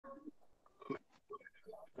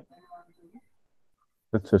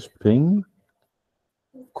That says ping.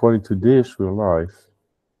 According to this, we're live.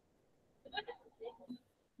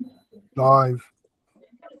 Live.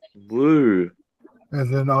 Woo.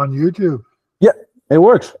 And then on YouTube. Yeah, it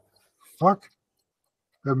works. Fuck.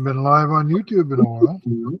 Haven't been live on YouTube in a while.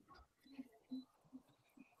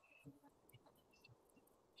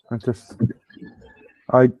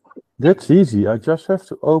 That's easy. I just have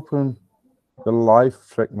to open the live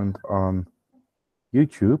fragment on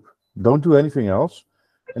YouTube. Don't do anything else.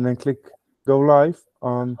 And then click go live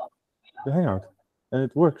on the Hangout. And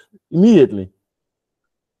it works immediately.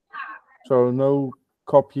 So no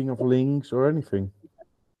copying of links or anything.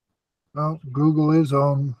 Well, Google is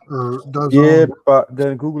on, or does Yeah, own. but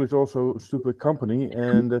then Google is also a stupid company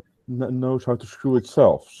and it knows how to screw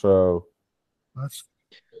itself. So That's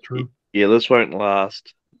true. Yeah, this won't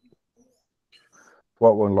last.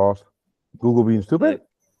 what won't last? Google being stupid?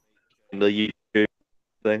 The YouTube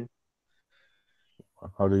thing.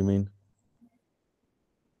 How do you mean?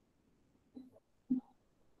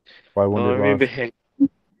 Why won't it remember last?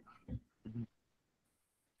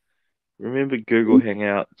 remember Google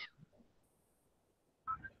Hangouts.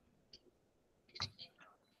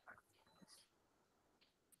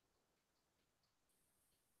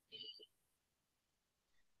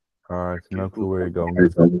 Alright, no clue where you're going.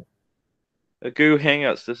 Google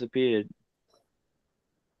Hangouts disappeared.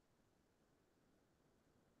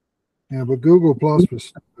 Yeah, but Google Plus was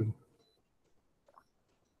stupid.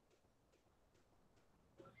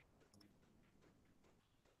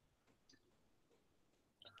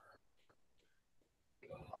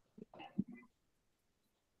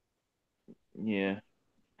 Yeah.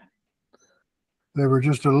 They were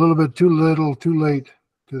just a little bit too little, too late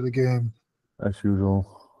to the game. As usual.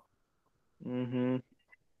 Mm-hmm.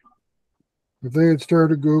 If they had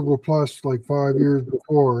started Google Plus like 5 years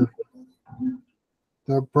before,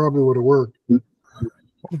 that probably would have worked. They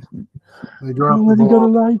dropped the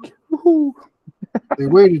ball. Like. They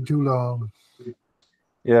waited too long.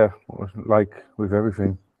 Yeah, like with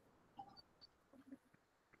everything.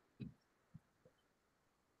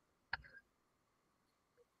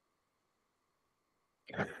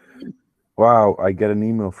 Wow, I get an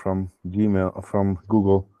email from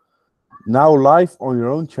Google. Now live on your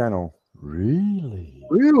own channel. Really?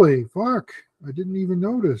 Really? Fuck. I didn't even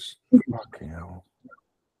notice. Fucking hell.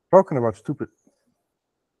 Talking about stupid.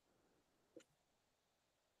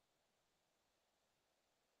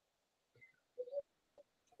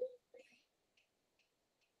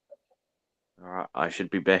 Alright, I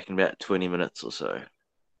should be back in about 20 minutes or so.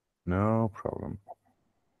 No problem.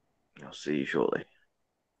 I'll see you shortly.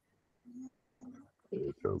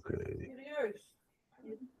 It's okay.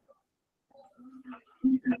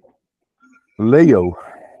 Leo.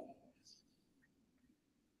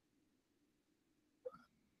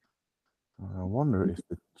 I wonder if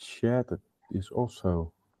the chat is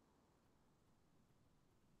also.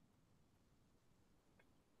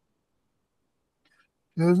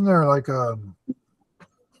 Isn't there like a,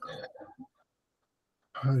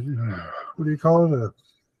 what do you call it? A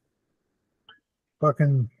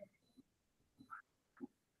fucking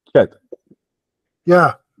Chat.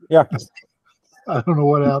 Yeah. Yeah. I don't know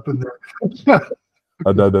what happened there. Da.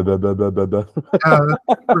 Yeah,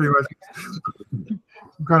 that's pretty much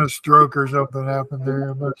some kind of stroke or something happened there.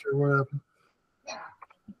 I'm not sure what happened.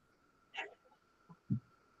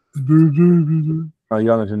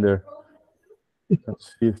 Jan is in there.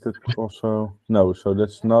 Let's see if that also. No, so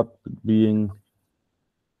that's not being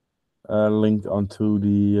linked onto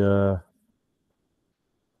the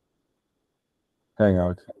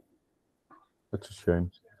Hangout. That's a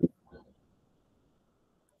shame.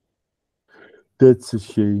 That's a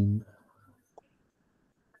shame.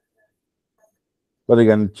 But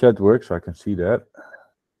again, the chat works, so I can see that.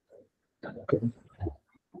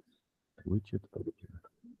 Widget open.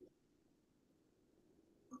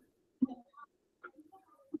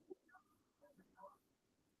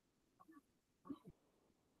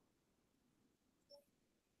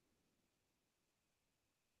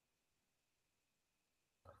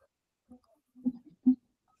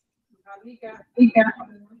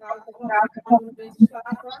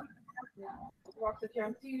 Wacht dat je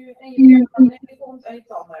om 10 uur en je beneden komt en je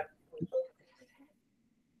tanden hebt gepoetst.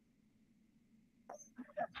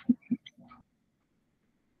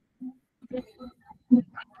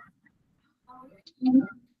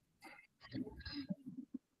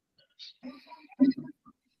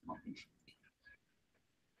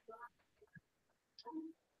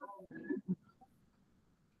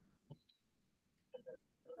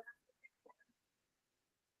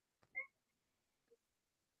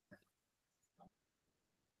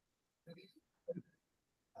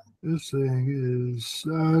 This thing is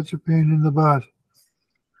such a pain in the butt.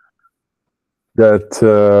 That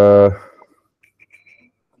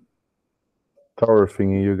tower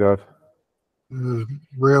thingy you got. The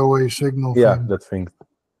railway signal Yeah, thing. that thing.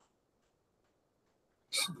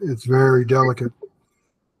 It's very delicate.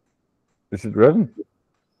 Is it resin?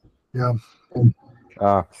 Yeah.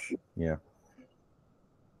 Ah, yeah.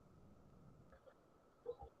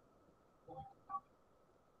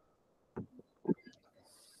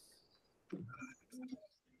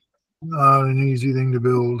 Not an easy thing to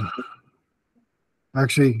build.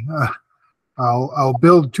 Actually, I'll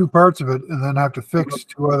build 2 parts of it and then have to fix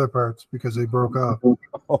 2 other parts because they broke off.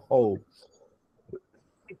 Oh,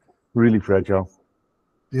 really fragile.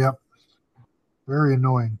 Yep. Very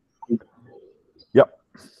annoying. Yep.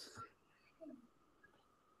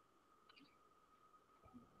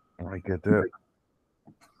 I get that.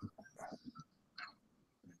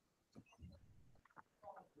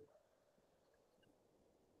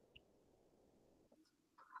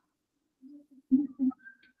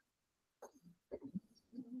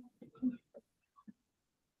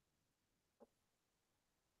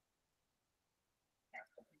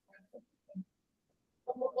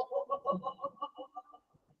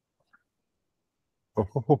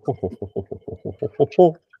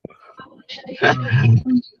 I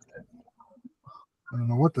don't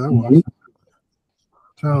know what that was.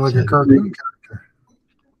 Sounded like a cartoon character.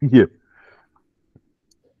 Yeah.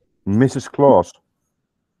 Mrs. Claus.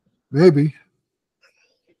 Maybe.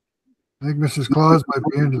 I think Mrs. Claus might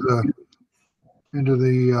be into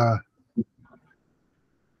the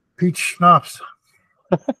peach schnapps.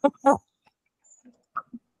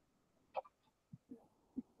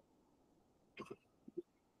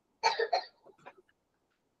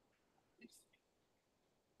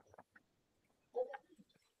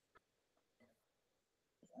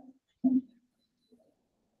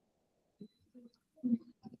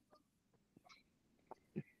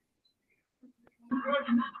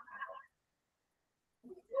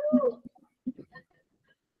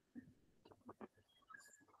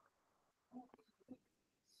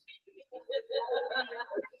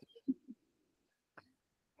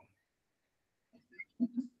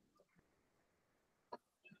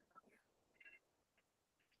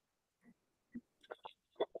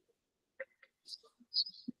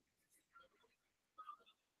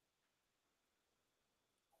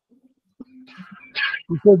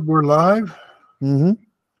 You said we're live? Mm-hmm.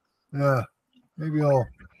 Yeah. Maybe I'll.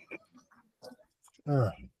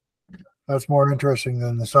 That's more interesting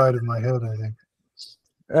than the side of my head, I think.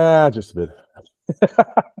 Just a bit.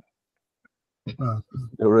 Uh,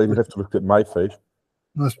 You already have to look at my face.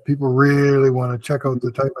 Unless people really want to check out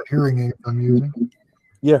the type of hearing aid I'm using.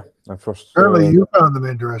 Yeah, I was. Apparently, you found them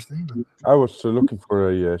interesting. But... I was looking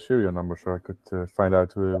for a serial number so I could find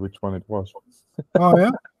out which one it was. Oh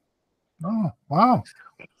yeah. Oh wow.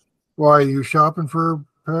 Why are you shopping for a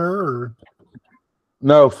pair? Or...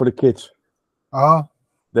 No, for the kids. Oh.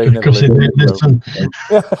 They never Because they didn't listen.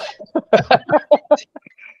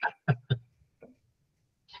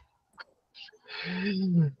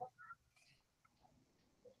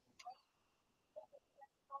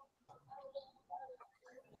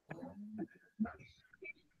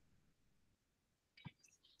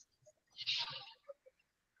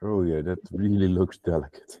 Oh yeah, that really looks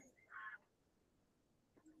delicate.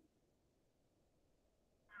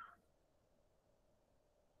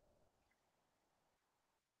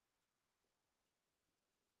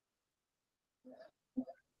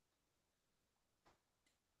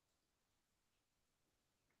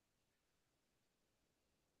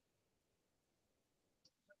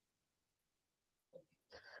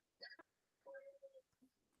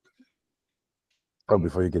 Oh,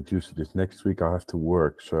 before you get used to this, next week I have to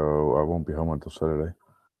work, so I won't be home until Saturday.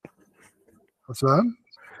 What's that?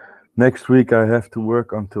 Next week I have to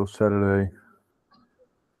work until Saturday.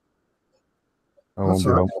 I won't be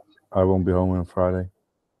home. I won't be home on Friday.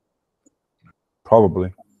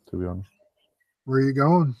 Probably, to be honest. Where are you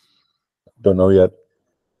going? Don't know yet.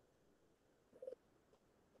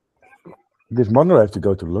 This Monday I have to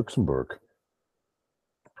go to Luxembourg.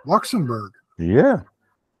 Luxembourg. Yeah.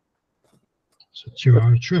 It's a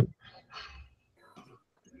 2-hour trip.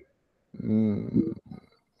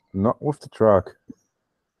 Not with the truck.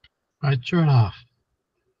 Right, 2.5.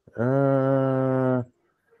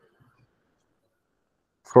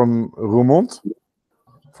 From Roermond,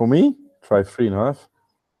 for me, try 3.5.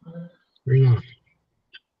 3.5.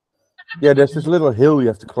 Yeah, there's this little hill you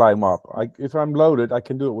have to climb up. If I'm loaded, I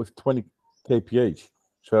can do it with 20 kph.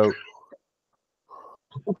 So.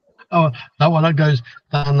 Oh, that one that goes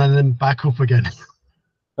down and then back up again.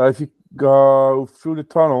 If you go through the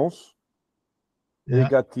tunnels, you Yeah.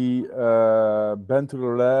 got the bend to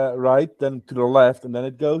the right, then to the left, and then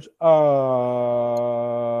it goes.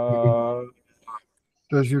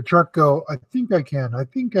 Does your truck go, I think I can, I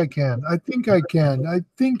think I can, I think I can, I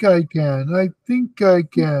think I can, I think I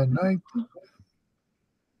can, I think.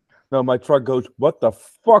 No, my truck goes. What the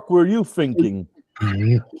fuck were you thinking?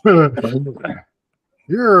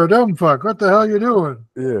 You're a dumb fuck. What the hell you doing?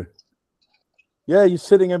 Yeah. Yeah, you're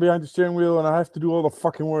sitting there behind the steering wheel, and I have to do all the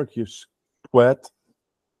fucking work. You sweat.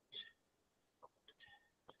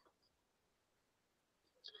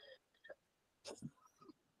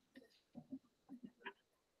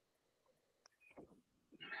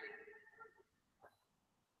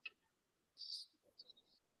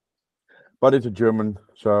 But it's a German,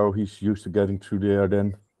 so he's used to getting through there.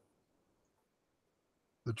 Then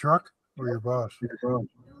The truck or your boss?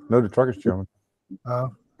 no, the truck is German.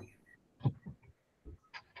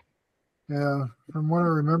 Yeah, from what I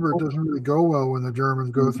remember, it doesn't really go well when the Germans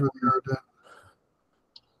go through the Ardennes.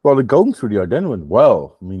 Well, the going through the Ardennes went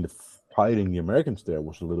well. I mean, the fighting the Americans there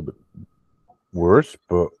was a little bit worse,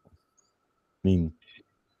 but I mean,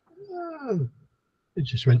 It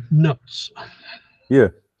just went nuts. yeah.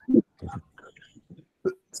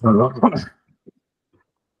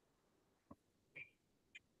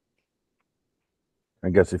 I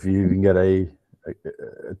guess if you even get a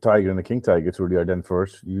tiger and a king tiger through the Ardennes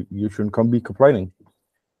first, you shouldn't be complaining.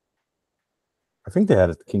 I think they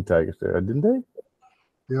had king tigers there, didn't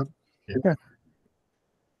they? Yep. Yeah.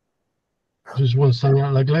 Just one standing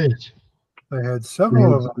out like glades. They had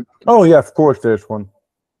several of them. Oh yeah, of course. There's one.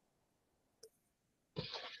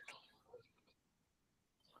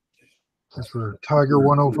 That's where Tiger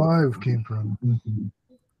 105 came from.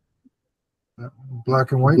 That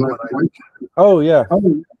black and white one. Oh yeah.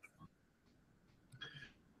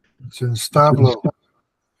 It's in Stavlo.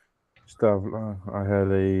 Stuff.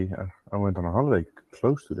 I went on a holiday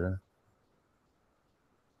close to there.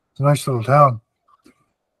 It's a nice little town.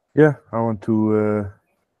 Yeah, I went to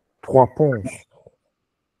Trois Ponts.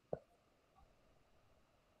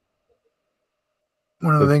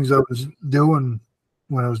 One of the things I was doing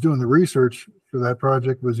when I was doing the research for that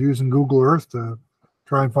project was using Google Earth to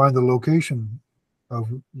try and find the location of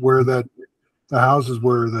where the houses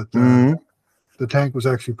were that the tank was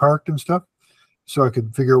actually parked and stuff, so I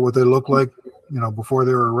could figure out what they look like, before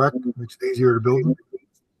they were wrecked. It makes it easier to build them.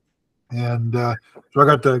 And so I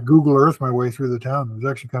got to Google Earth my way through the town. It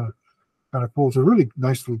was actually kind of cool. It's a really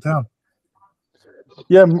nice little town.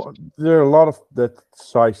 Yeah, there are a lot of that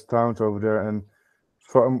size towns over there, and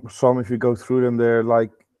some if you go through them, they're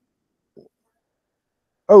like,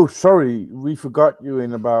 oh, sorry, we forgot you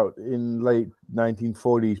in late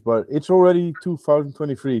 1940s, but it's already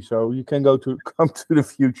 2023, so you can come to the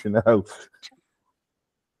future now.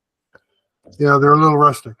 Yeah, they're a little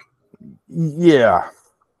rustic. Yeah.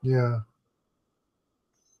 Yeah.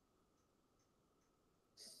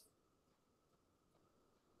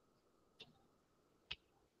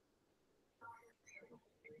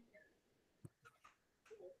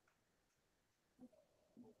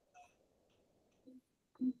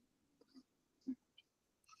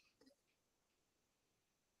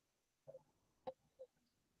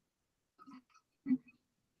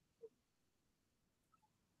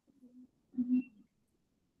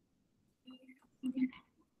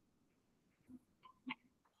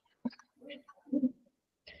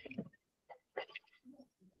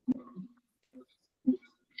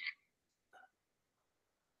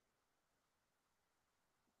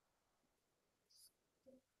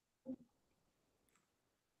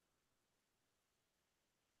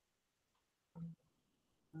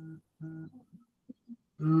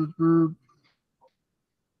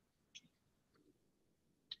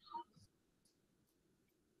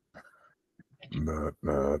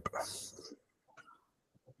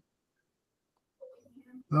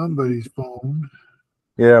 Somebody's phone.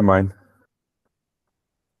 Yeah, mine.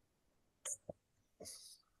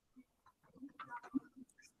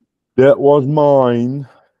 That was mine.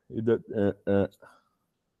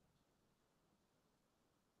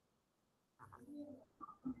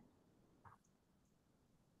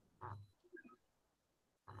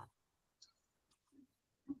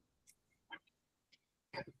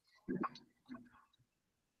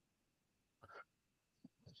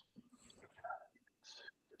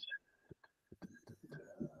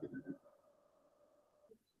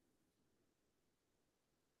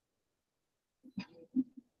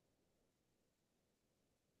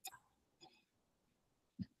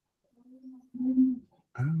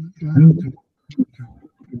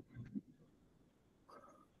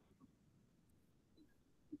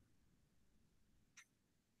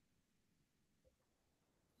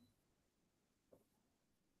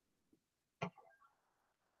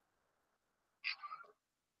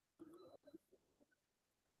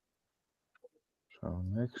 So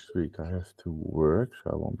next week I have to work,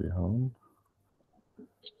 so I won't be home.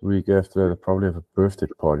 Week after that, I probably have a birthday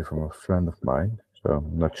party from a friend of mine, so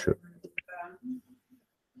I'm not sure.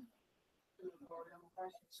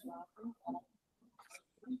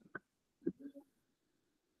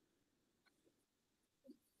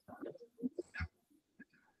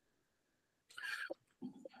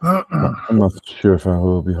 I'm not sure if I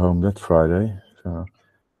will be home that Friday, so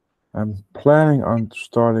I'm planning on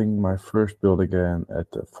starting my first build again at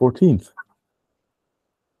the 14th.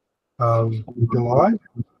 July?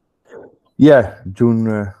 Yeah,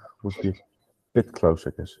 June would be a bit close,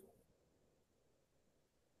 I guess.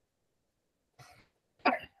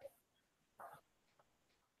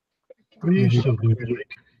 What are you still doing,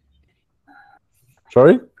 Mike?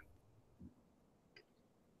 Sorry?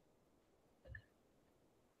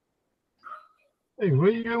 Hey, where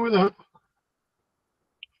are you going with that?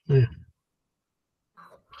 Yeah.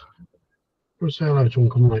 What's that out,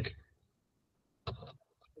 Uncle Mike? Come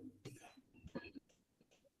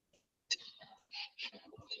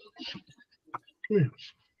here.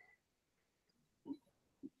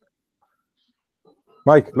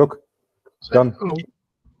 Mike, look. Say Done. hello.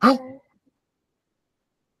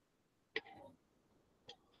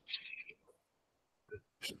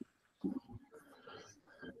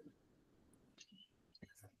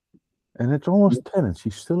 And it's almost 10 and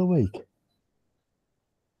she's still awake.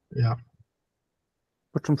 Yeah.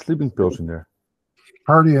 Put some sleeping pills in there.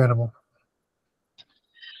 Party animal.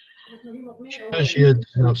 She had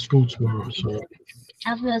to have school tomorrow, so.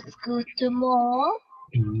 Have a school tomorrow.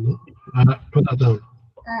 Put that down.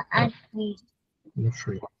 Actually, You're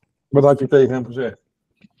free. Wat had je tegen hem gezegd?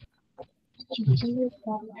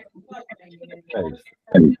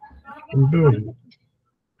 Hey. I'm doing.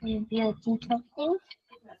 maybe it's interesting.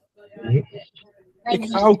 Ik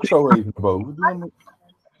ga ook zo even naar boven. Doe dan...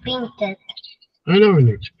 Painted. I know we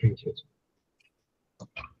need to paint it.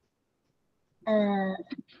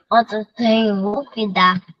 Wat is heel hoog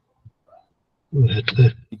daar?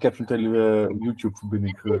 Ik heb zijn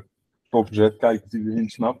YouTube-verbinding stopgezet. Kijken of hij erin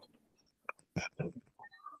snapt.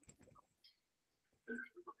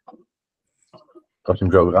 Als je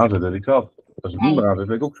hem zo weer aanzet, dan ik zat. Als je hem niet meer aanzet,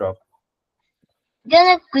 ben ik ook zat.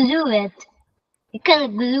 You can glue it. You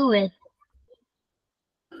can glue it.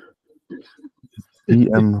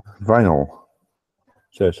 DM Vinyl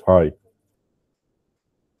says hi.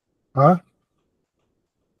 Huh?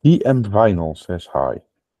 DM Vinyl says hi.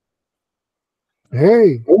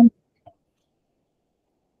 Hey.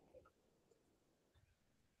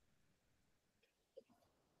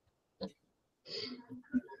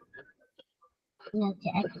 Ja,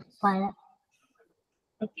 echt fijn.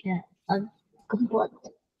 Ik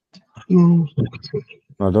kapot.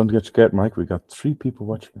 No, don't get scared, Mike. We got 3 people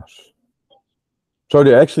watching us. So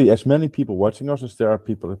there are actually as many people watching us as there are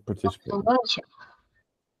people that participate.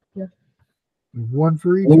 One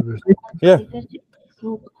for each of us. Yeah.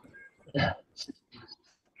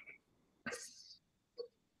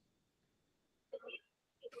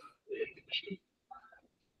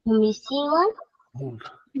 Let me see one.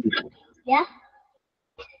 Yeah.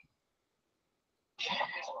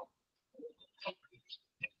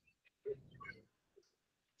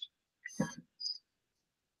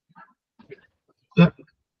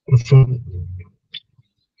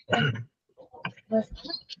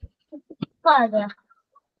 Father.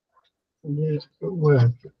 Yes, but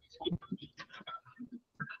where?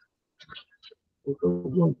 We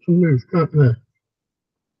don't want to move, can't we?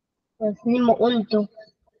 Dat is niet meer onto.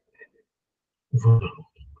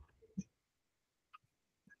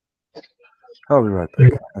 I'll be right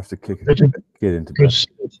back. I have to get into bed.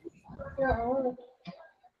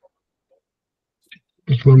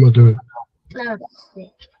 What's Mama doing? Nou, dat is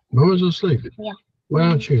het. Mama's asleep? Yeah. Why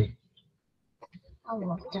aren't you?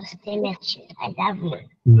 Oh, dat is een netje. I love you.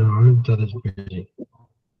 No, Dad is busy.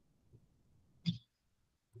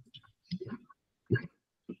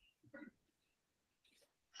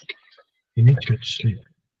 You need to go to sleep.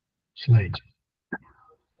 It's late.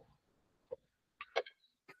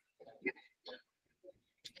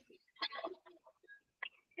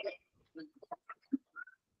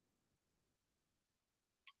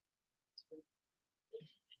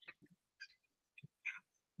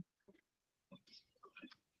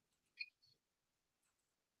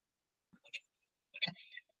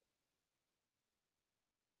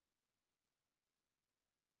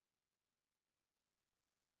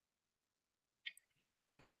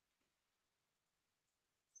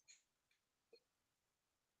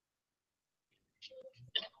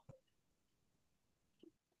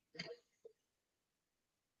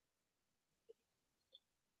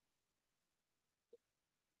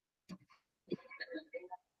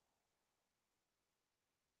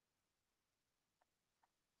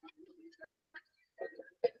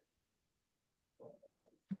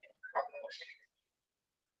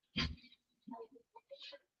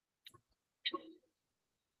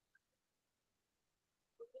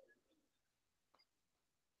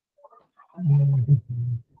 I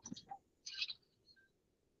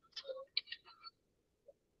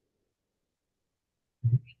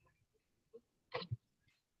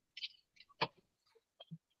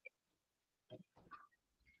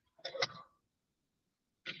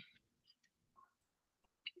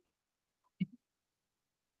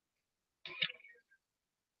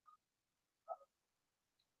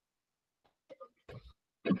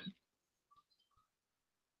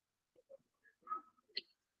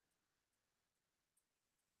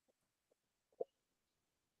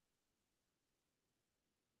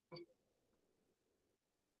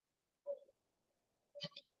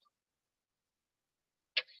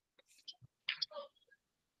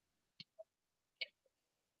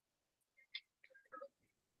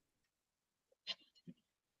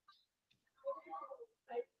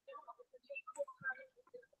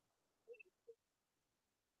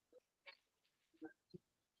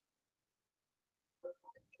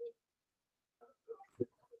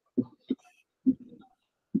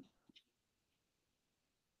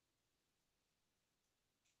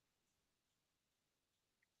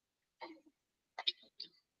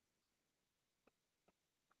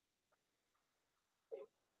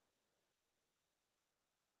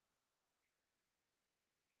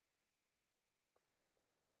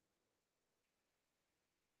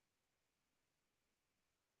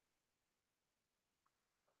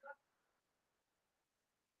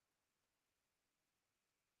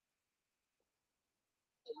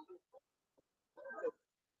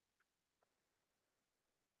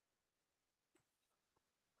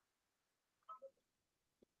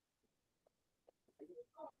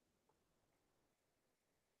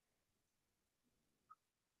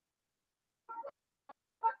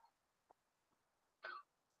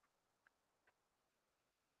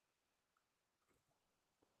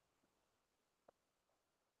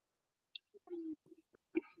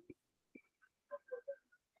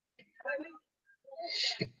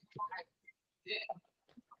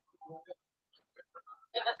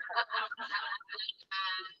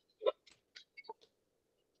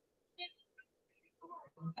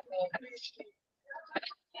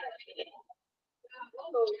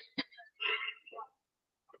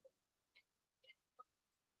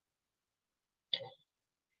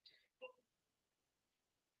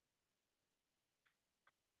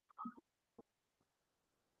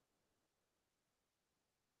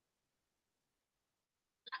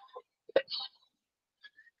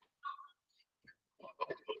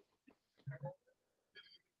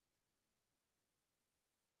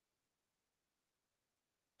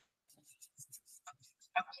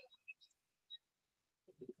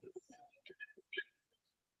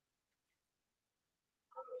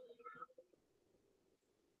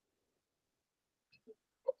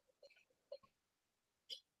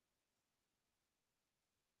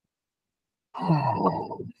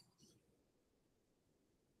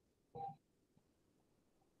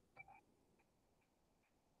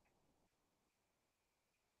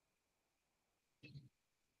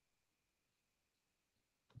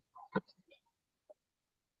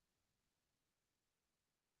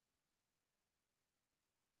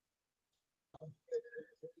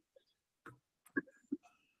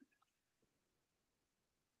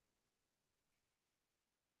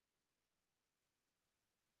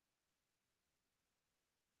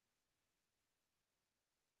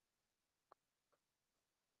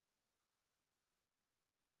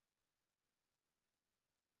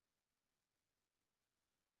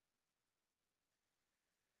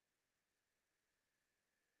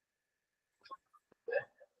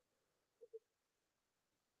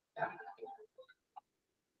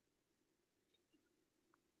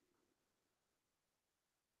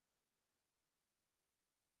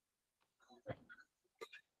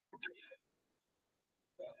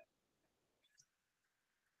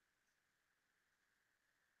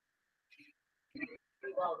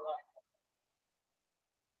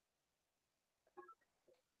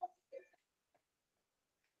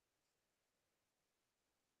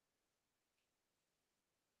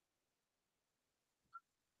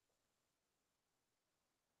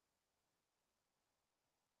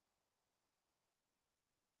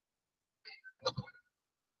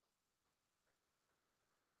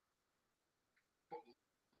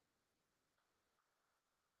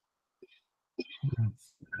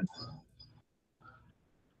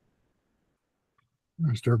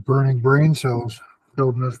start burning brain cells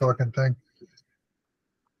building this fucking thing.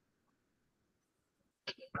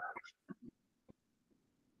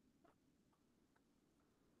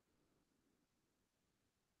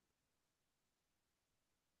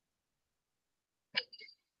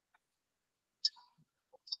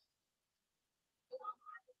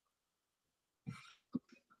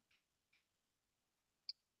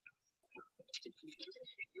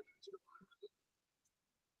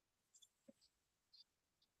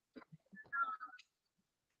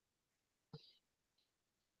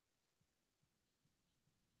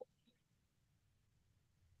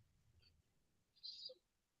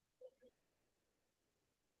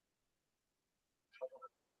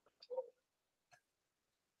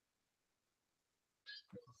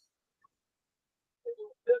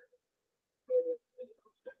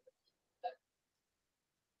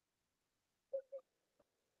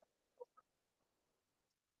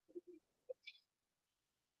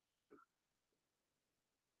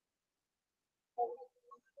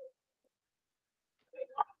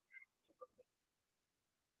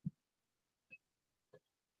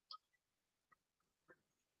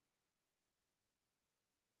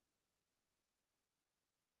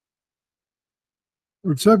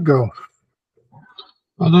 Where'd Seb go?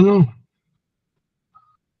 I don't know.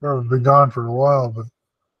 Probably been gone for a while, but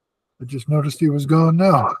I just noticed he was gone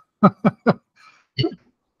now.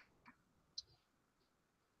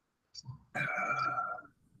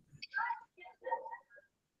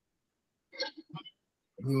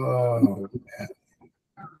 Oh,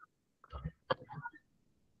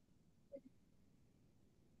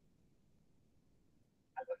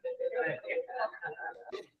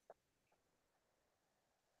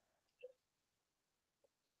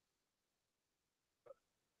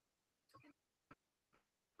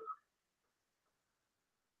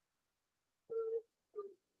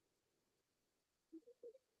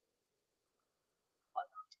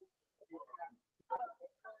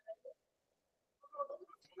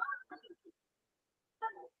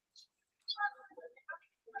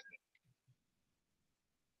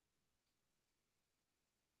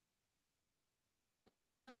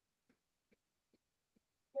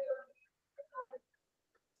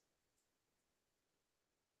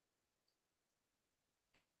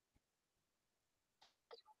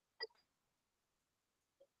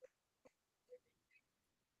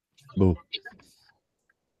 Boo.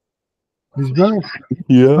 he's back.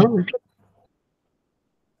 Yeah. Oh,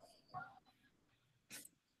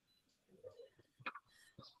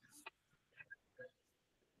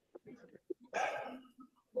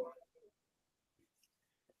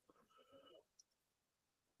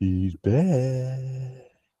 He's back.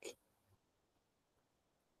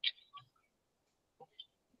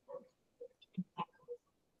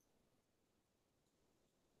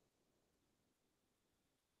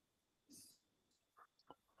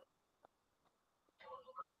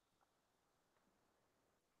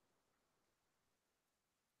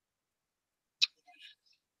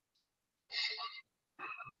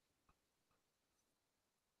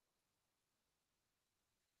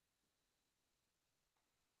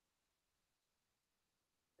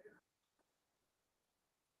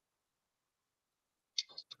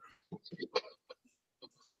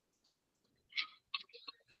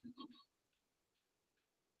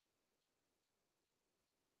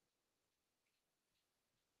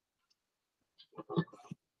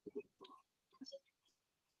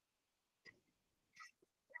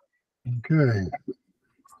 Okay.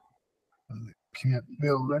 I can't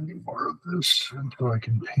build any more of this until I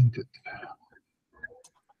can paint it.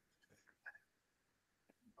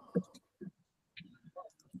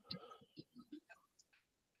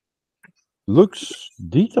 Looks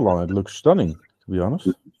detail on it looks stunning, to be honest.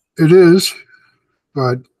 It is,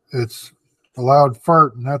 but it's a loud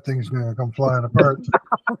fart and that thing's going to come flying apart.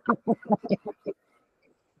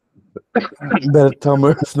 Better tell me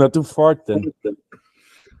it's not too fart then.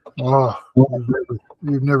 Oh,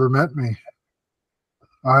 you've never met me.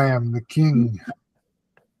 I am the king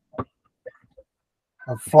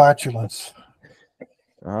of flatulence.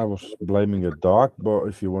 I was blaming a dog, but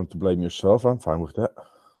if you want to blame yourself, I'm fine with that.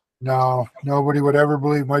 No, nobody would ever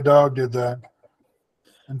believe my dog did that.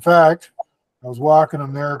 In fact, I was walking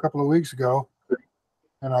him there a couple of weeks ago,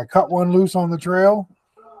 and I cut one loose on the trail.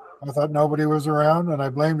 I thought nobody was around, and I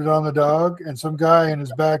blamed it on the dog. And some guy in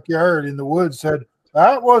his backyard in the woods said,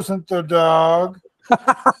 "That wasn't the dog."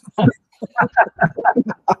 I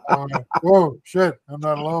went, whoa, shit, I'm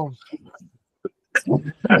not alone.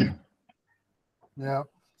 Yeah,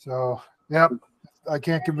 so, yep, I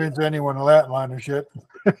can't convince anyone of that line of shit.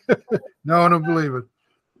 No one will believe it.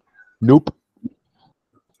 Nope.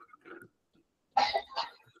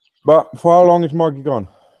 But for how long is Marky gone?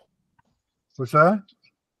 What's that?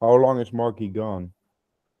 How long is Marky gone?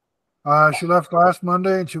 She left last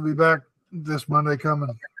Monday, and she'll be back this Monday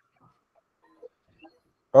coming.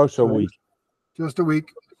 Oh, so a week. Just a week.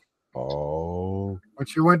 Oh. But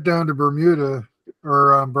she went down to Bermuda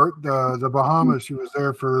or the Bahamas. She was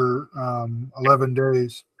there for 11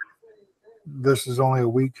 days. This is only a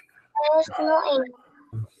week.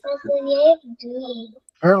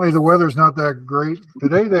 Apparently the weather's not that great.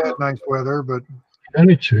 Today they had nice weather, but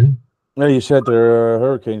only two. Yeah, you said there are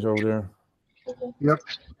hurricanes over there. yep,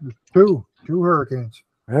 two hurricanes.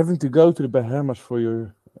 Having to go to the Bahamas for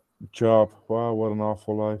your job. Wow, what an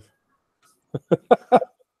awful life.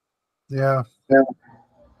 Yeah.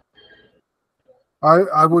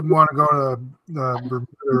 I wouldn't want to go to Bermuda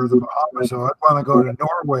or the Bahamas, so I'd want to go to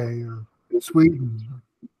Norway or Sweden,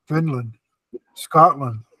 Finland,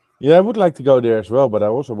 Scotland. Yeah, I would like to go there as well, but I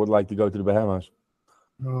also would like to go to the Bahamas.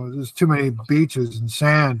 Oh, there's too many beaches and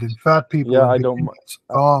sand and fat people. Yeah, and I don't.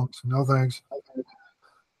 thongs. No thanks.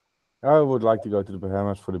 I would like to go to the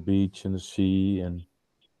Bahamas for the beach and the sea and.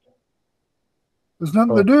 There's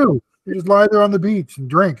nothing to do. You just lie there on the beach and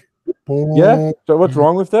drink. Yeah. So what's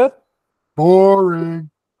wrong with that? Boring.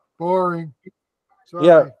 Sorry.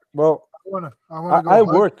 Yeah, well, I wanna go I hike.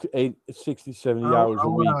 work 60, 70 hours a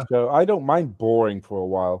week, so I don't mind boring for a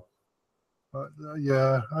while.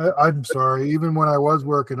 Yeah, I'm sorry. Even when I was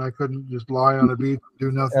working, I couldn't just lie on a beach and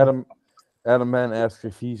do nothing. Adam Man asked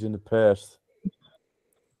if he's in the past.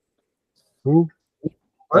 Who?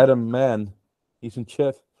 What? Adam Man, he's in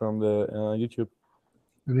chat from the YouTube.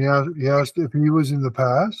 And he asked if he was in the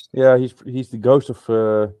past. Yeah, he's the ghost of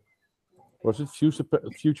was it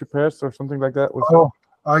Future Past or something like that? Oh,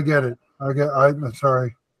 I get it. I'm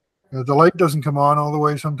sorry. Yeah, the light doesn't come on all the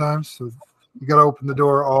way sometimes, so you got to open the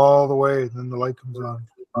door all the way, and then the light comes on.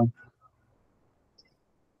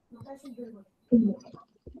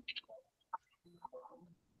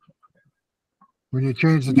 When you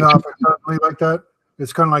change the topic suddenly like that,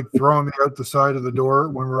 it's kind of like throwing me out the side of the door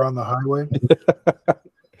when we're on the highway.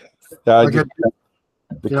 Yeah,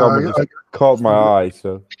 the comment just caught my eye,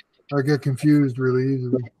 so I get confused really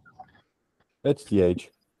easily. that's the age.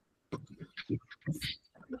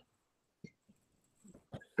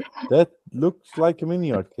 That looks like a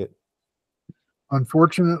mini art kit.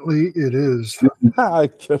 Unfortunately, it is. I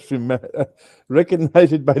just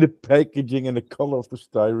recognize it by the packaging and the color of the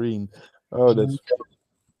styrene. Oh, that's.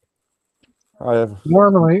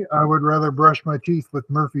 Normally, I would rather brush my teeth with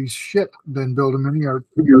Murphy's shit than build a mini art.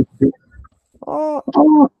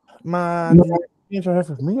 Oh man, the games I have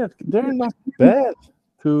with me, they're not bad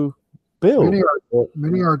to build.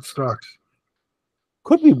 Mini art sucks.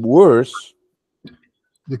 Could be worse.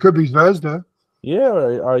 It could be Zvezda. Yeah,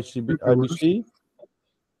 IBC.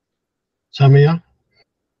 Tamiya.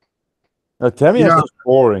 Tamiya's just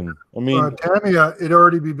boring. I mean, Tamiya, it'd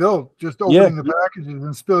already be built. Just opening the packages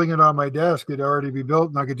and spilling it on my desk, it'd already be built,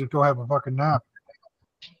 and I could just go have a fucking nap.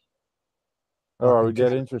 Oh, are we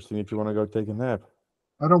that interesting if you want to go take a nap?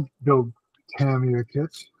 I don't build Tamiya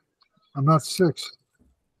kits. I'm not 6.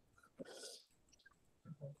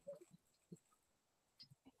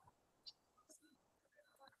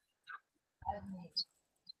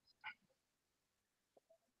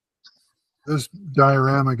 This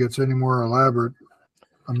diorama gets any more elaborate,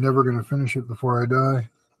 I'm never going to finish it before I die.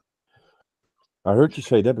 I heard you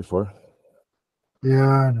say that before. Yeah,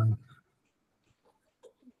 I know.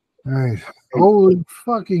 Right. Holy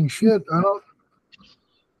fucking shit.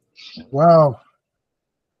 Wow.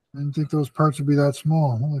 I didn't think those parts would be that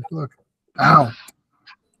small. Holy fuck. Ow.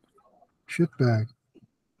 Shit bag.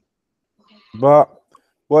 But,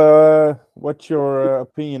 well, what's your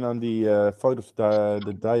opinion on the photos,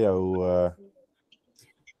 the Dio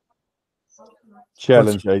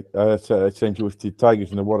challenge I sent you with the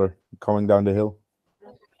tigers in the water coming down the hill?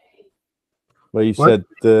 Where you said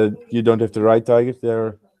you don't have the right tigers,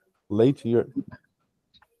 they're late, you're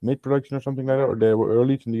mid-production or something like that, or they were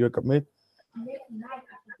early in the Euro Cup mid?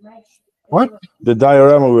 What? The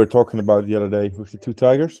diorama we were talking about the other day with the 2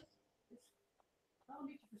 tigers.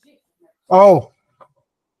 Oh,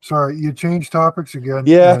 sorry, you changed topics again.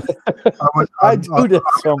 Yeah, I do that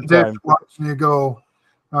sometimes. Watching you go.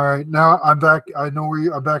 All right, now I'm back. I know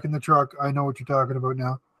where I'm back in the truck. I know what you're talking about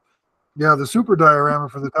now. Yeah, the super diorama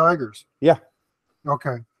for the tigers. Yeah.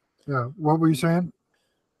 Okay. Yeah. What were you saying?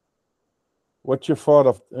 What's your thought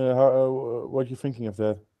of what you're thinking of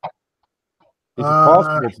that? Is it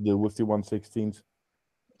possible to do with the 1/16th?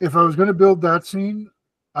 If I was going to build that scene,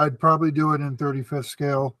 I'd probably do it in 35th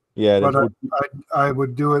scale. Yeah, but I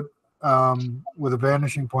would do it with a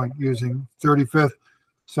vanishing point using 35th,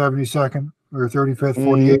 72nd, or 35th,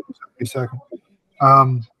 48th,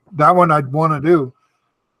 72nd. That one I'd want to do,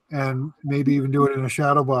 and maybe even do it in a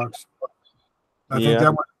shadow box. I think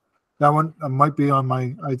that one might be on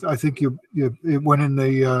my. I think it went in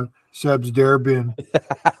the Seb's Dare bin.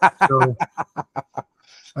 So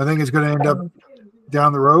I think it's going to end up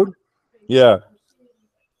down the road. Yeah.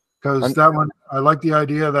 Because that one, I like the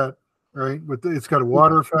idea of that, right? It's got a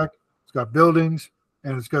water effect, it's got buildings,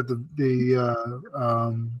 and it's got the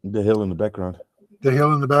hill in the background. The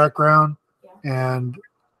hill in the background, and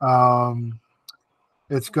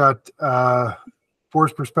it's got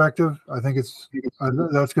forced perspective. I think that's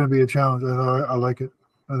going to be a challenge. I like it.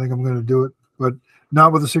 I think I'm going to do it, but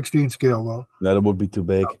not with a 16 scale though. That would be too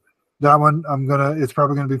big. That one, it's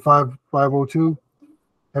probably going to be 502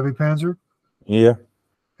 heavy Panzer. Yeah.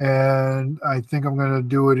 And I think I'm going to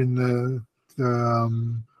do it in the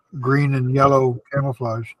green and yellow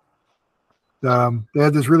camouflage. They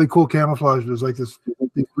had this really cool camouflage. There's like these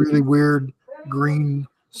really weird green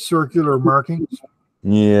circular markings.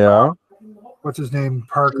 Yeah. What's his name?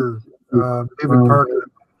 Parker. David Parker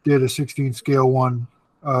did a 16 scale one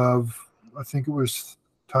of, I think it was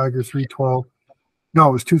Tiger 312. No,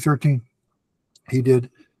 it was 213. He did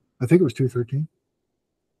I think it was 213.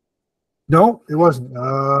 No, it wasn't.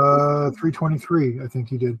 323, I think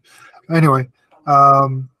he did. Anyway,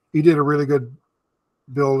 he did a really good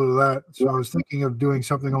build of that. So I was thinking of doing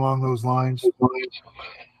something along those lines.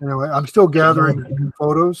 Anyway, I'm still gathering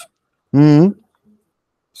photos. Mm-hmm.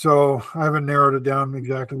 So I haven't narrowed it down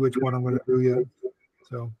exactly which one I'm going to do yet.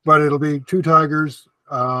 So, but it'll be 2 Tigers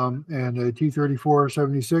and a T-34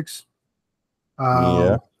 76.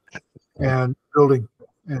 Yeah. And building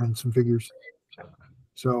and some figures.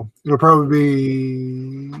 So it'll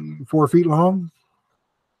probably be 4 feet long,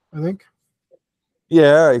 I think.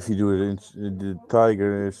 Yeah, if you do it in the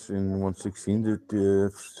Tiger is in 116,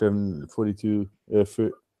 the 742,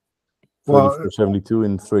 72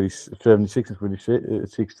 and 76 and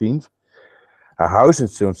 16th. A house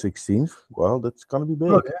is on 16th. Well, that's gonna be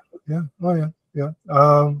big. Oh yeah, yeah.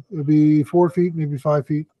 It'll be 4 feet, maybe 5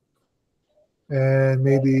 feet, and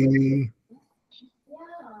maybe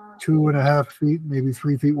 2.5 feet, maybe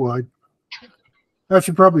 3 feet wide. That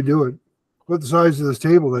should probably do it. What the size of this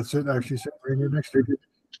table that's actually sitting right here next to you?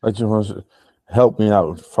 I just want to help me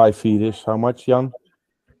out. 5 feet is how much, Jan?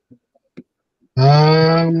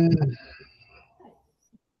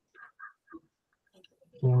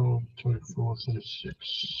 12, 24,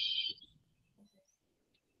 36.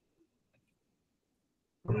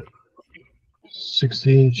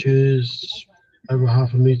 60 inches, over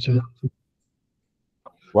half a meter.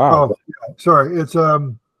 Wow. Oh, yeah, sorry. It's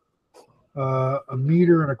 1.25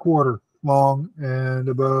 meters long and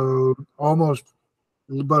about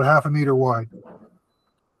half a meter wide.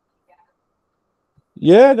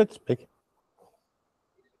 Yeah, that's big.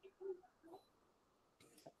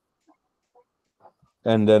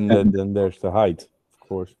 And then there's the height, of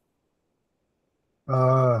course.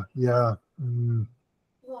 Yeah.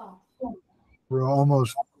 We're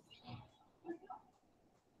almost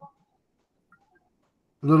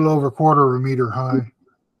a little over 1/4 meter high.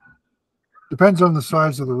 Depends on the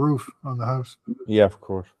size of the roof on the house. Yeah, of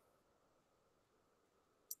course.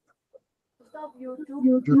 Stop YouTube.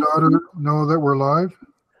 Does your daughter know that we're live?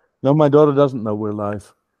 No, my daughter doesn't know we're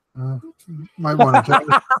live. Might want to tell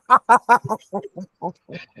her.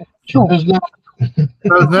 She does not.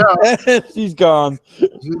 Does now. She's gone.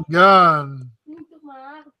 She's gone.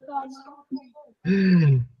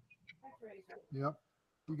 Yep.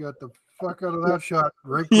 You got the fuck out of that shot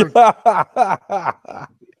right quick.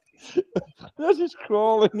 That's just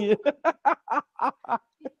crawling here.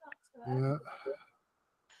 Yeah.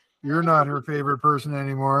 You're not her favorite person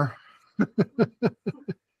anymore.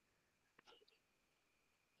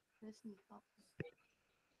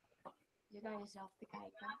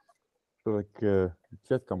 Zal ik de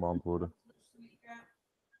chat kan beantwoorden?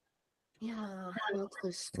 Ja,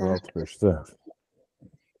 welterusten. Welterusten.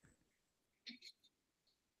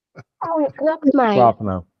 Oh, je knapt mij. Slapen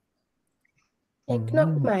nou. Je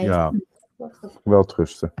knapt mij. Ja,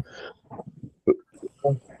 welterusten.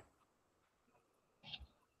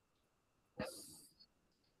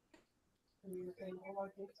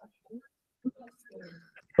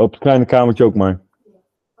 Op het kleine kamertje ook maar.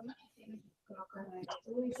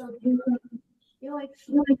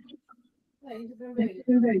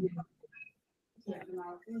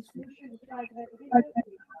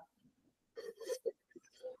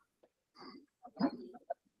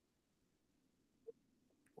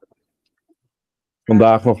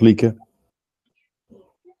 Vandaag nog, Lieke?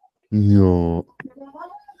 Ja.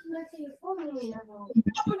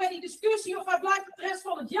 Stoppen met die discussie of hij blijft de rest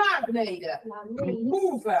van het jaar beneden.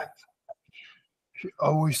 Move. She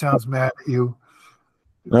always sounds mad at you.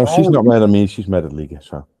 No, she's not mad at me. She's mad at Lieke.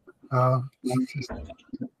 So.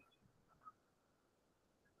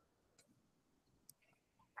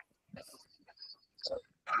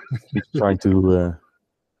 She's trying to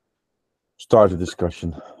start a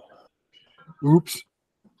discussion. Oops.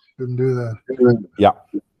 Didn't do that. Yeah.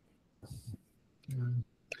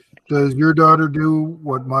 Does your daughter do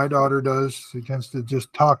what my daughter does? She tends to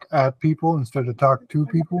just talk at people instead of talk to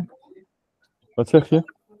people. Wat zeg je?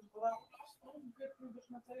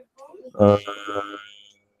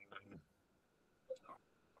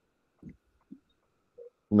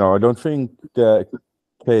 No, I don't think that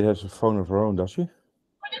Kate has a phone of her own, does she?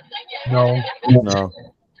 No. No.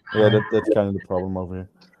 Yeah, that's kind of the problem over here.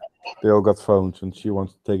 They all got phones, and she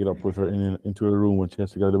wants to take it up with her into her room when she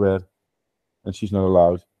has to go to bed, and she's not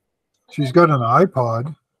allowed. She's got an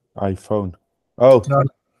iPod. iPhone. Oh. No,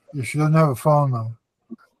 she doesn't have a phone though.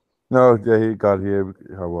 No, they got here.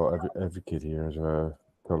 Well, every kid here has a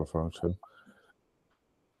telephone, so.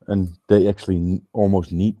 And they actually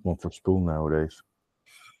almost need one for school nowadays.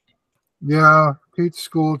 Yeah, Kate's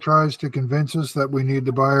school tries to convince us that we need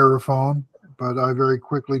to buy her a phone, but I very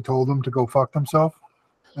quickly told them to go fuck themselves,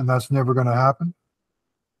 and that's never going to happen.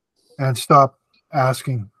 And stop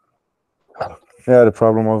asking. Yeah, the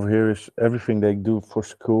problem over here is everything they do for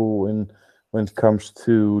school, and when it comes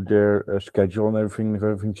to their schedule and everything, if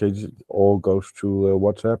everything changes, it all goes through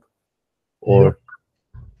WhatsApp. Or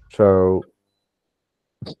so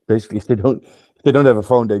basically, if they don't have a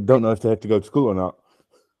phone, they don't know if they have to go to school or not.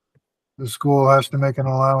 The school has to make an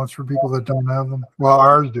allowance for people that don't have them. Well,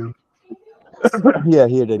 ours do. Yeah,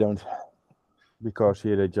 here they don't, because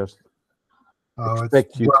here they just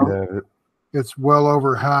expect you to have it. It's well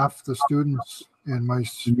over half the students in my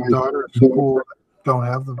daughter's school that don't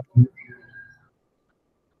have them.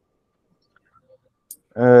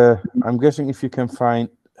 I'm guessing if you can find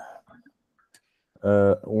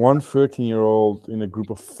one 13-year-old in a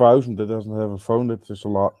group of 1,000 that doesn't have a phone, that is a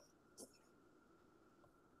lot.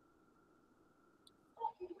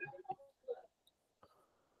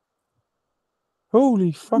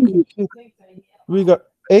 Holy fucking shit. We got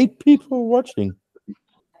 8 people watching.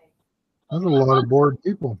 That's a lot of bored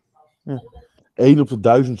people. Ja. 1 op de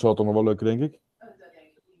 1000 zal het dan nog wel lukken, denk ik.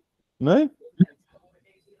 Nee?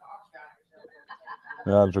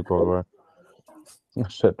 Ja, dat is ook wel waar.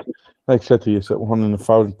 Like I said to you, 1 in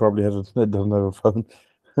 1,000 probably doesn't have a phone.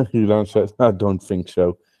 Julian said, I don't think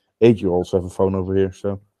so. 8-year-olds have a phone over here,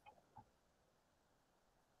 so.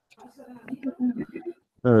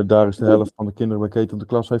 Daar is de helft van de kinderen bij Kate in de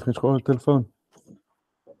klas heeft geen telefoon.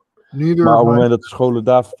 Maar op het moment dat de scholen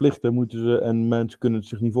daar verplichten, moeten ze, en mensen kunnen het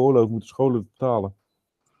zich niet veroorloven, moeten scholen het betalen.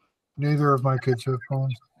 Neither of my kids have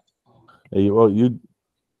phones. Hey, well, you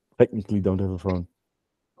technically don't have a phone.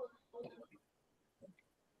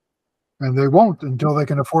 And they won't until they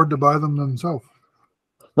can afford to buy them themselves.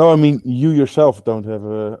 No, I mean, you yourself don't have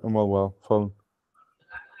a mobile phone.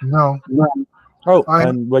 No. Oh,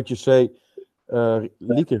 and what you say,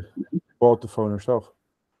 Lieke bought the phone herself.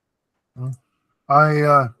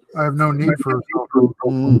 I have no need for a cell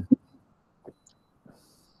phone.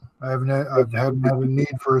 I haven't had a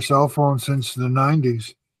need for a cell phone since the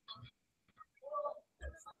 90s.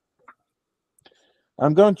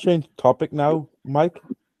 I'm going to change the topic now, Mike.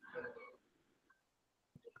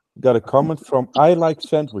 Got a comment from I Like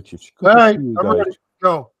Sandwiches. Good to see you guys. Ready.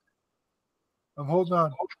 Go. I'm holding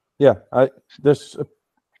on. Yeah, there's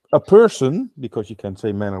a person, because you can't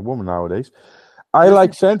say man or woman nowadays. I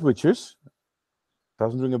Like Sandwiches.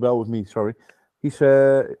 Doesn't ring a bell with me, sorry. He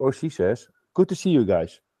said, or she says, good to see you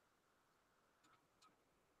guys.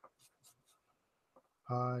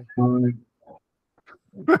 Hi.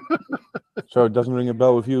 So it doesn't ring a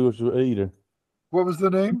bell with you either. What was the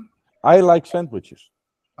name? I Like Sandwiches.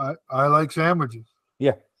 I like sandwiches.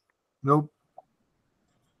 Yeah. Nope.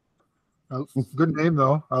 Good name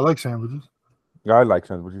though. I like sandwiches. Yeah, I like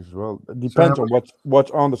sandwiches as well. It depends on what's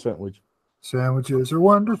on the sandwich. Sandwiches are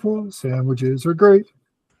wonderful. Sandwiches are great.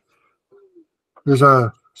 There's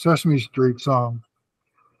a Sesame Street song.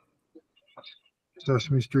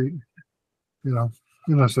 Sesame Street. You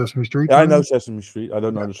know Sesame Street. Yeah, I know Sesame Street. I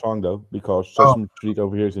don't know the song though, because Sesame Street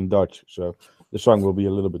over here is in Dutch, so the song will be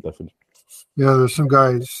a little bit different. Yeah, there's some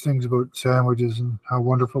guys sings about sandwiches and how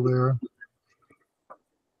wonderful they are.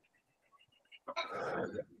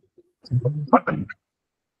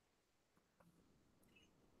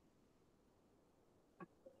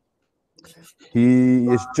 He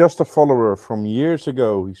is just a follower from years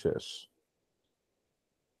ago, he says.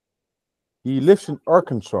 He lives in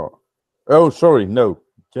Arkansas. Oh, sorry, no.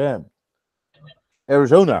 Damn.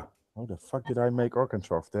 Arizona. How the fuck did I make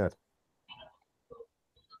Arkansas of that?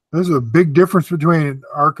 There's a big difference between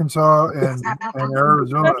Arkansas and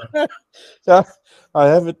Arizona. Yeah, I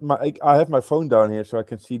have my phone down here so I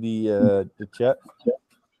can see the chat.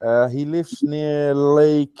 He lives near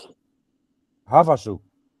Lake Havasu,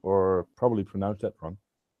 or probably pronounced that wrong.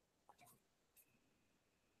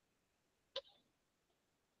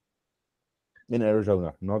 In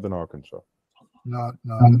Arizona, not in Arkansas. Not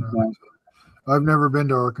in Arkansas. I've never been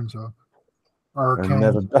to Arkansas.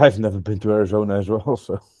 I've never been to Arizona as well,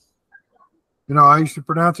 so. You know, I used to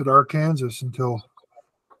pronounce it Arkansas until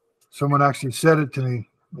someone actually said it to me,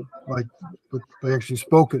 like they actually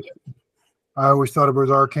spoke it. I always thought it was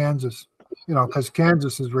Arkansas, you know, because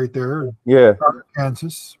Kansas is right there. Yeah.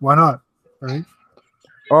 Arkansas, why not, right?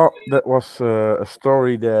 Oh, that was a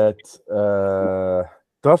story that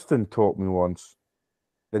Dustin told me once,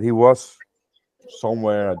 that he was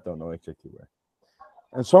somewhere, I don't know exactly where,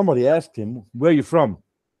 and somebody asked him, where are you from?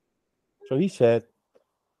 So he said,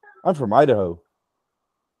 I'm from Idaho.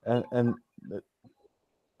 And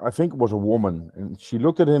I think it was a woman, and she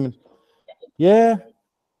looked at him and, yeah,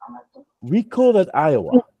 we call that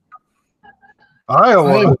Iowa.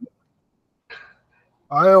 Iowa?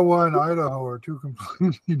 Iowa and Idaho are two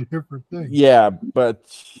completely different things. Yeah, but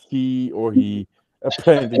he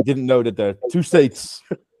apparently didn't know that there are two states.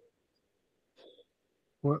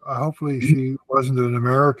 Well, hopefully she wasn't an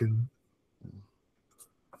American,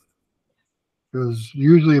 because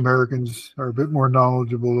usually Americans are a bit more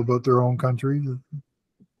knowledgeable about their own country.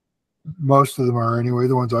 Most of them are anyway,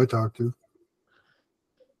 the ones I talk to.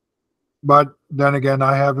 But then again,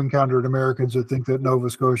 I have encountered Americans that think that Nova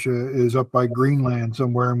Scotia is up by Greenland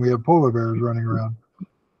somewhere and we have polar bears running around.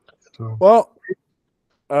 So, Well,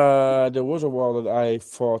 there was a while that I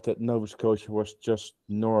thought that Nova Scotia was just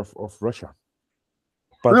north of Russia.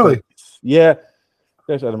 But really? Yeah,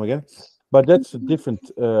 there's Adam again. But that's a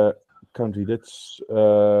different country. That's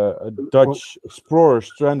a Dutch explorer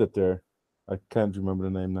stranded there. I can't remember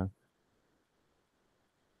the name now.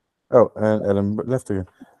 Oh, and Adam left again.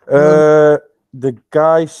 The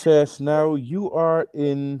guy says now you are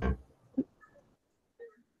in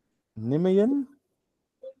Nijmegen.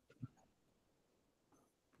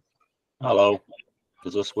 Hello.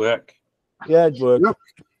 Does this work? Yeah, it works. Yep.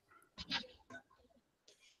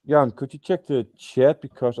 Jan, could you check the chat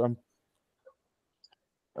because I'm.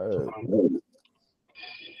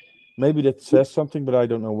 Maybe that says something, but I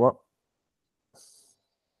don't know what.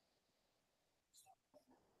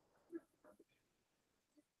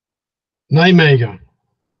 Nijmegen.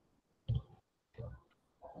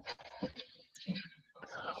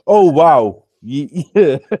 Oh wow!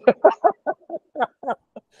 Yeah,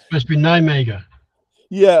 Must be Nijmegen.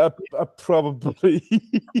 yeah, probably.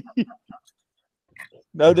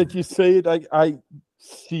 Now that you say it, I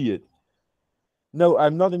see it. No,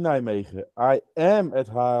 I'm not in Nijmegen. I am at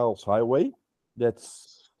Hiles Highway.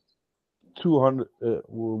 That's 200.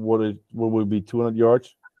 What would be 200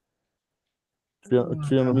 yards?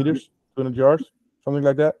 300 meters, 200 yards, something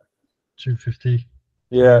like that. 250.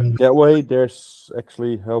 Yeah, that way there's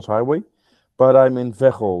actually Hell's Highway, but I'm in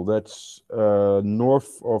Veghel. That's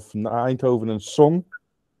north of Eindhoven and Son,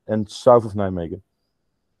 and south of Nijmegen.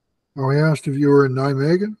 Oh, he asked if you were in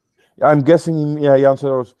Nijmegen? I'm guessing. Yeah, Jan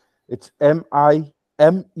said it's Nijmen.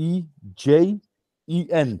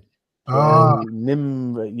 Ah,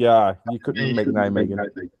 Nim. Yeah, you couldn't make Nijmegen.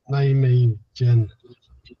 Nijmegen.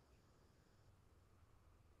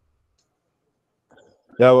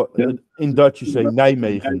 Yeah, well, in Dutch you say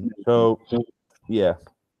Nijmegen. So, yeah.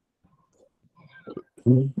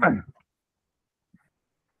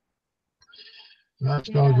 That's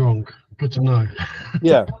not wrong. Good to know.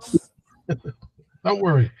 Yeah. Don't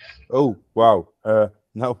worry. Oh, wow.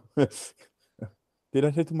 No. Did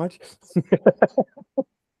I say too much?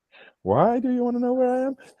 Why do you want to know where I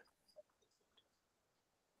am?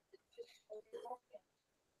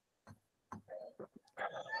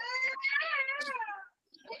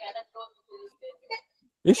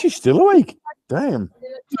 Is she still awake? Damn.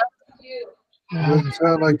 doesn't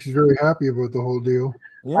sound like she's very happy about the whole deal.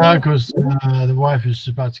 Yeah. Because the wife is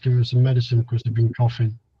about to give her some medicine because they've been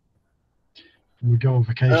coughing. We go on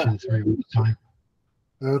vacation in 3 weeks' time.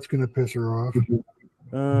 That's going to piss her off.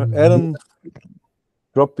 Adam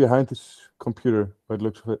dropped behind his computer by the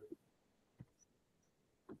looks of it.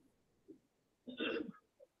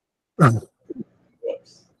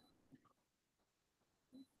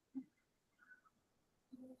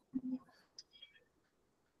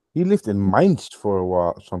 He lived in Mainz for a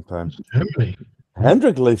while, sometimes. Germany.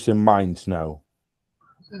 Hendrik lives in Mainz now.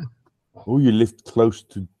 Yeah. Oh, you lived close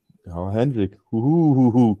to Hendrik.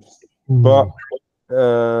 But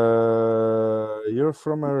you're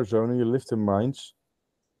from Arizona. You lived in Mainz,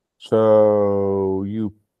 so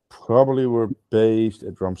you probably were based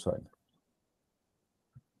at Ramstein.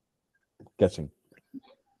 Guessing.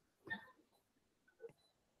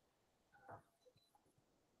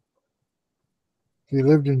 He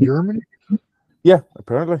lived in Germany? Yeah,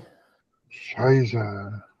 apparently.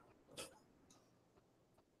 Scheiße.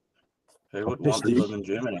 Who would want to live in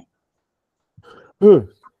Germany?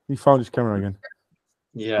 He found his camera again.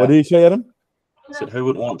 Yeah. What did he say, Adam? I said, who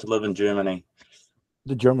would want to live in Germany?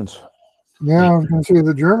 The Germans. Yeah, I was going to say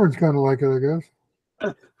the Germans kind of like it, I guess.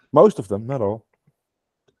 Most of them, not all.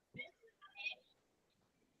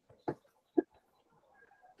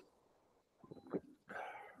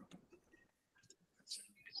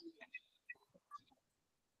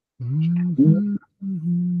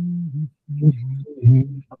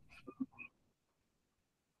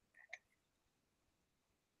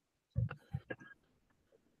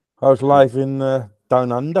 How's life in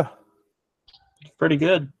Down Under? Pretty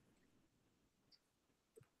good.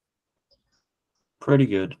 Pretty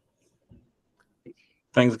good.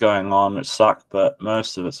 Things going on which suck, but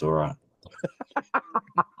most of it's all right.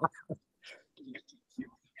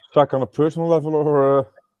 Like on a personal level or?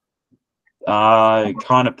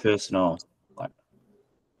 Kind of personal, like,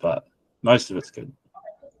 but most of it's good.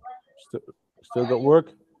 Still got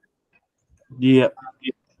work? Yeah.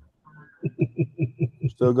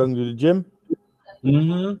 Still going to the gym?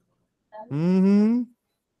 Mm-hmm.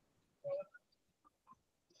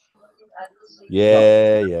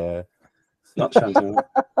 Yeah. Not changing.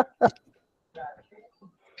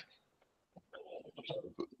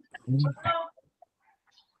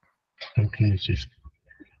 Okay, sis.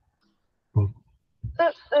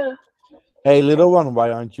 Hey, little one,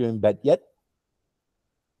 why aren't you in bed yet?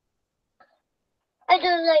 I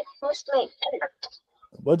don't like most my teeth.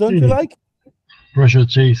 What don't you like? Brush your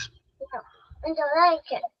teeth. I don't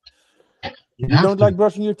like it. You don't like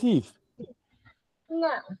brushing your teeth?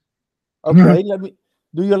 No. Okay, let me.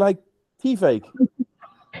 Do you like toothache?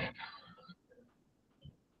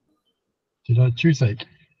 Did I toothache?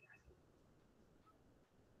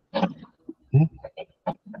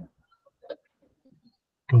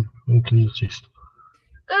 Go and clean your teeth.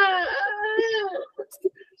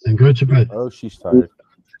 And go to bed. Oh, she's tired.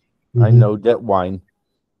 I know that whine.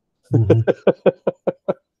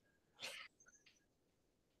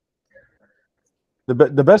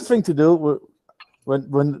 The best thing to do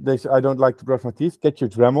when they say I don't like to brush my teeth, get your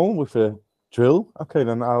Dremel with a drill. Okay,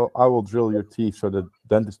 then I will drill your teeth so the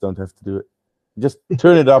dentists don't have to do it. Just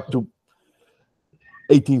turn it up to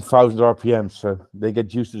 18,000 RPM so they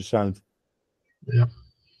get used to the sound. Yeah.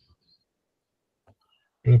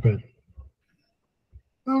 Go to bed.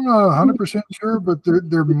 I'm not 100% sure, but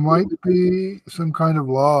there might be some kind of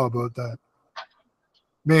law about that.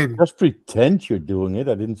 Maybe. Just pretend you're doing it.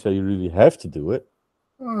 I didn't say you really have to do it.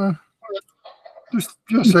 Just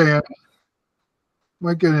saying.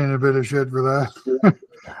 Might get in a bit of shit for that.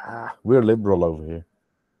 We're liberal over here.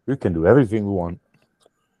 We can do everything we want.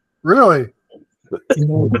 Really?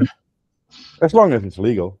 As long as it's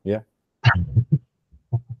legal, yeah.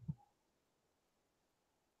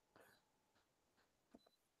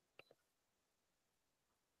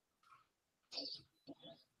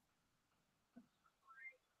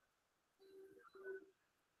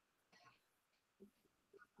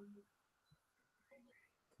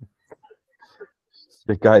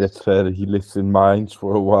 The guy that said he lives in mines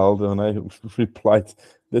for a while, then I replied,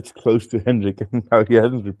 that's close to Hendrik, and now he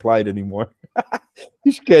hasn't replied anymore.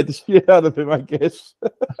 He scared the shit out of him, I guess.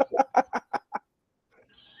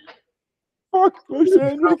 Fuck, close to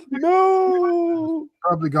Hendrik, no!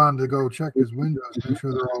 Probably gone to go check his windows, make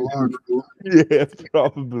sure they're all locked. Yeah,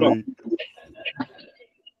 probably.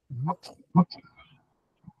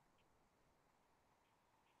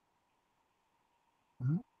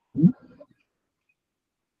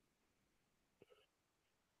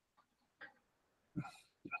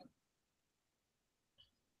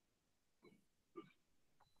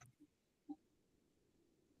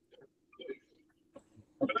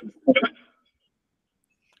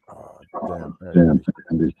 Oh, damn.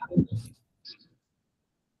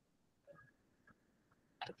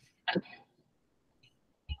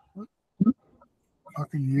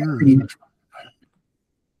 Fucking year is this?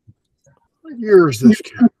 What year is this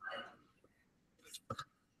kid?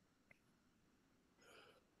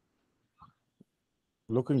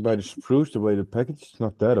 Looking by the spruce, the way the package is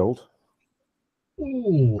not that old.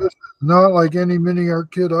 Not like any mini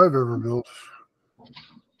art kit I've ever built.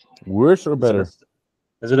 Worse or better?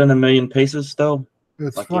 Is it in a million pieces still?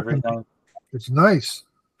 It's Like fucking. everything? It's nice.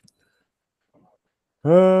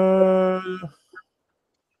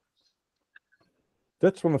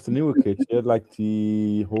 That's one of the newer kits. Yeah, like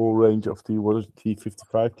the whole range of the what is it,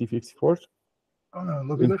 T55, T54s.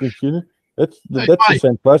 Look at this. That's the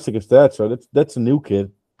same plastic as that, so that's a new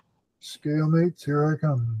kit. Scale mates, here I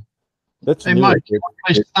come. That's a Hey, new Mike, kit.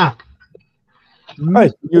 snap.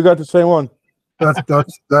 Hey, you got the same one. That's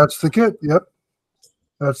the kit. Yep,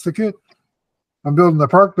 that's the kit. I'm building the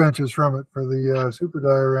park benches from it for the super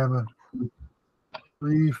diorama.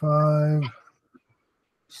 3, 5,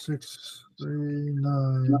 6, 3,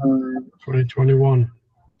 9. 2021.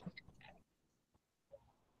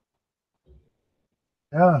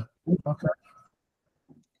 Yeah. Okay.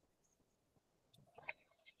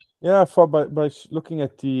 Yeah, I thought by looking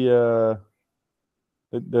at the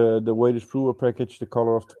weighted brewer package, the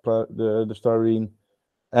color of the styrene,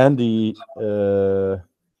 and the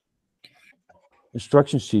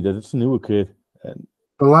instruction sheet, that it's a newer kit. And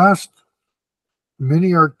The last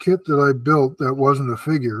mini art kit that I built that wasn't a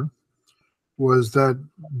figure was that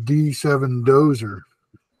D7 dozer,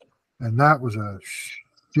 and that was a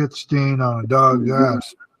shit stain on a dog's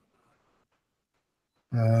ass.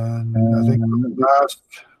 And I think the last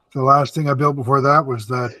The last thing I built before that was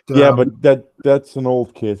that. Yeah, but that's an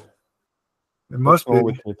old kit. It must That's an be.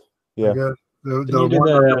 older kit. I Yeah. guess. Didn't you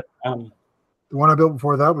do The one I built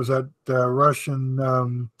before that was that Russian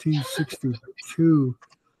T-62.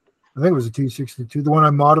 I think it was a T-62. The one I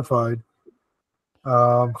modified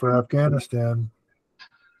for Afghanistan.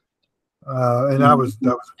 And that was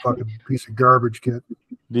a fucking piece of garbage kit.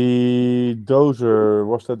 The dozer,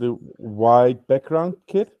 was that the white background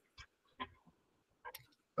kit?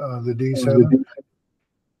 The D7.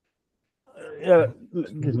 Yeah,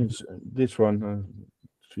 this one.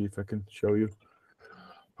 See if I can show you.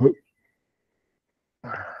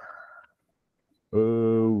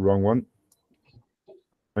 Oh, wrong one.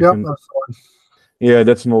 Yep, that's the one. Yeah,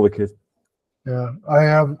 that's an older kit. Yeah, I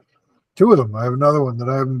have two of them. I have another one that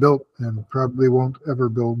I haven't built and probably won't ever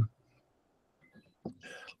build.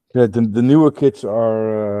 Yeah, the newer kits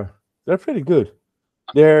are they're pretty good.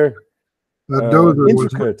 They're The dozer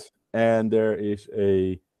was intricate, and there is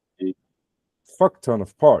a fuck ton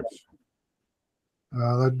of parts.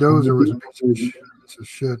 that dozer was a piece of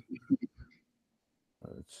shit.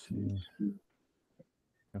 Let's see.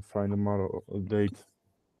 And find the model date.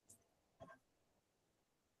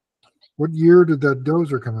 What year did that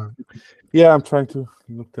dozer come out? Yeah, I'm trying to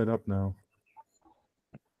look that up now.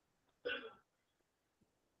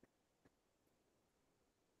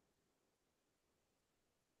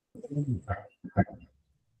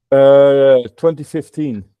 Uh,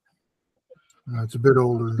 2015. It's a bit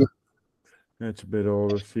older. It's a bit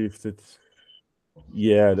older. See if it's.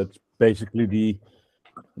 Yeah, that's basically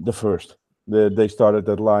the first. They started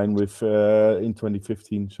that line with in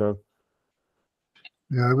 2015. So.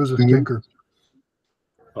 Yeah, it was a stinker.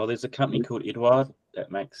 Well, there's a company called Edward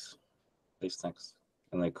that makes these things,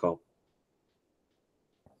 and they're cool.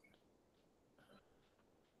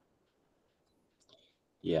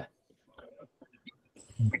 Yeah.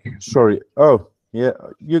 Sorry. Oh, yeah.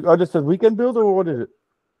 You just said weekend build, or what is it?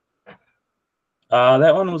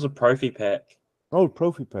 That one was a Profi pack. Oh,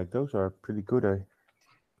 Profi pack. Those are pretty good, eh?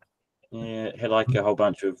 Yeah, it had like a whole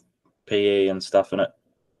bunch of PE and stuff in it.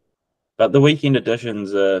 But the weekend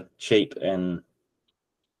editions are cheap, and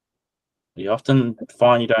you often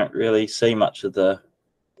find you don't really see much of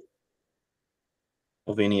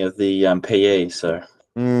any of the PE. So.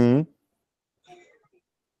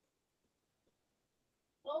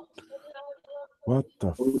 What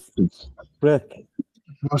the frick?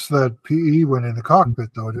 Most of that PE went in the cockpit,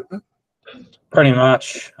 though, didn't it? Pretty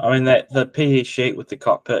much. I mean, the PE sheet with the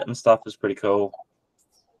cockpit and stuff is pretty cool.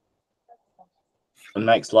 It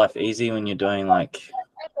makes life easy when you're doing like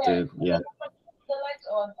the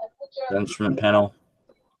instrument panel.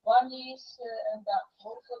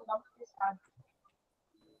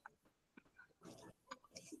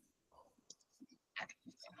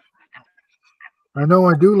 I know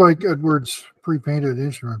I do like Edward's pre-painted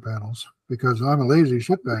instrument panels because I'm a lazy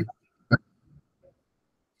shitbag.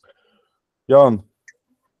 Jan.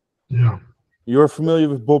 Yeah. You're familiar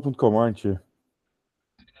with Bob.com, aren't you?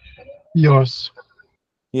 Yes.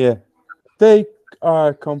 Yeah. They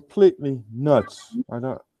are completely nuts. I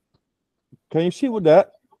don't. Can you see with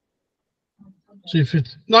that? See if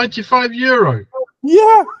it's €95.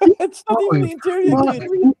 Yeah, it's not even the interior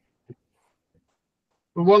kit.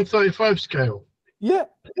 A 135 scale. Yeah.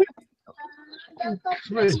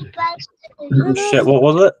 Crazy. Shit, what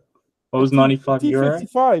was it? What was €95?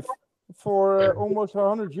 T55 for almost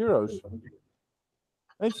 €100. And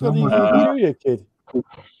it's not even Someone- an interior kit.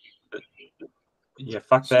 Yeah,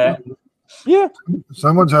 fuck that. Yeah,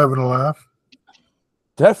 Someone's having a laugh.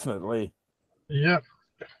 definitely. Yeah.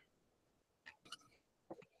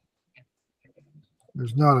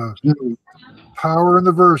 There's not a power in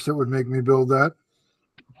the verse that would make me build that.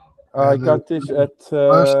 I And got this at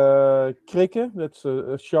Krikke. That's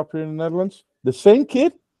a shop here in the Netherlands. The same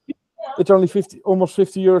kit. It's only almost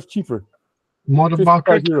 €50 cheaper. Model 55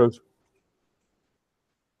 Cricket. euros.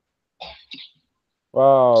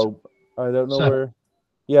 Wow, I don't know So- where.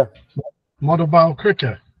 Yeah, Model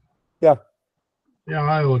Cricket. Yeah. Yeah,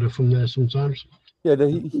 I order from there sometimes. yeah.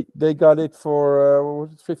 They got it for what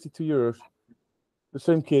was it, €52. The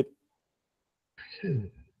same kit. I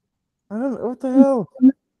don't know what the hell.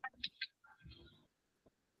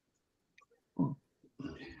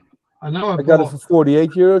 I know I got it for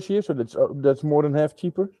 €48 here, so that's more than half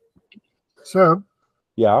cheaper. So,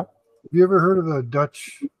 Yeah. have you ever heard of a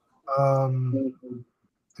Dutch?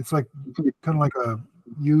 It's like kind of like a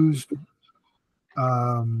used,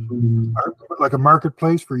 like a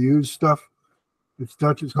marketplace for used stuff. It's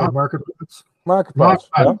Dutch. It's called Marketplace. Marketplace.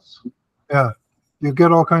 Yeah. Yeah, you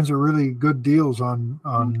get all kinds of really good deals on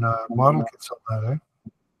model kits on that,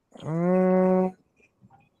 eh?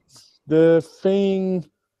 the thing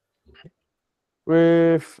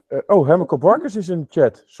with oh, Hemiko Barkers is in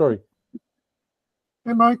chat. Sorry.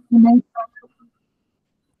 Hey, Mike.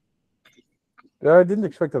 Yeah, I didn't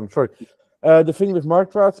expect that. I'm sorry. The thing with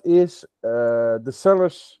Marktplaats is the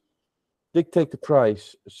sellers dictate the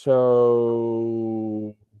price.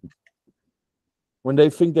 So when they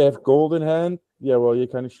think they have gold in hand, yeah, well, you're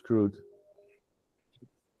kind of screwed.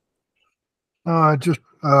 I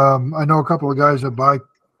know a couple of guys that buy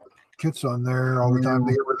kits on there all the time.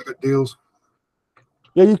 They get really good deals.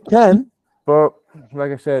 Yeah, you can, but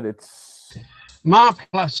like I said, it's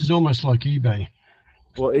Marktplaats is almost like eBay.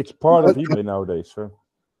 well, it's part of eBay nowadays. So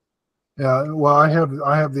Yeah, well, I have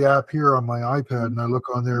the app here on my iPad, and I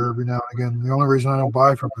look on there every now and again. The only reason I don't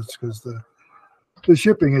buy from it is because the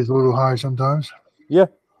shipping is a little high sometimes. yeah.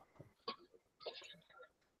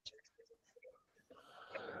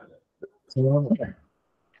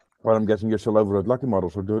 Well, I'm guessing you're still over at Lucky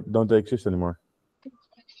Models, or don't they exist anymore?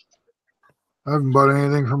 I haven't bought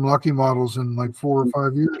anything from Lucky Models in like 4 or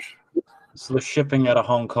 5 years. So the shipping out of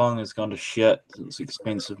Hong Kong has gone to shit. It's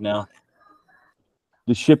expensive now.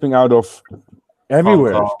 The shipping out of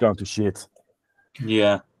everywhere Hong has Kong. gone to shit.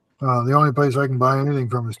 Yeah. The only place I can buy anything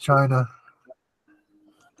from is China.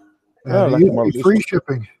 Yeah, And it Lucky used to Models be is- free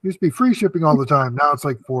shipping. It used to be free shipping all the time. Now it's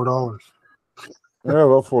like $4. Yeah,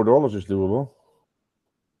 well, $4 is doable.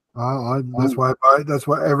 That's why I buy. That's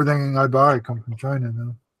why everything I buy comes from China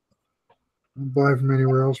now. I don't buy from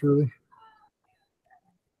anywhere else really.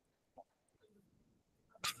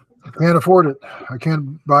 I can't afford it. I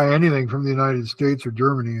can't buy anything from the United States or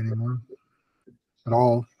Germany anymore at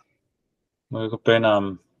all. We've been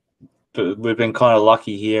kind of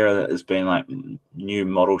lucky here that there's been like new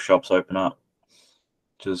model shops open up.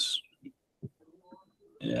 Just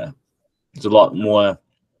yeah, there's a lot more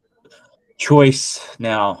choice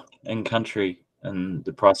now in country, and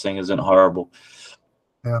the pricing isn't horrible.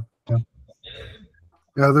 Yeah,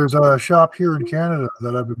 there's a shop here in Canada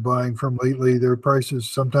that I've been buying from lately. Their prices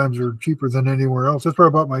sometimes are cheaper than anywhere else. That's where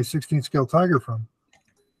I bought my 16 scale Tiger from.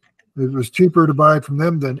 It was cheaper to buy it from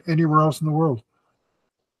them than anywhere else in the world.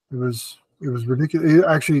 It was ridiculous.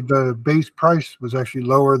 Actually, the base price was actually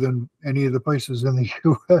lower than any of the places in the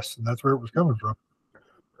U.S., and that's where it was coming from.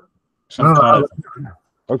 Some kind of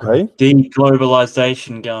Okay.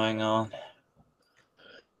 deglobalization going on.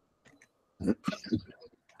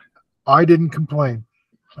 I didn't complain.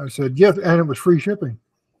 I said, yes, and it was free shipping.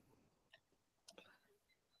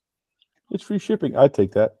 It's free shipping. I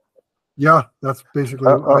take that. Yeah, that's basically.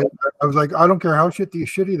 I was like, I don't care how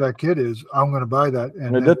shitty that kid is. I'm going to buy that.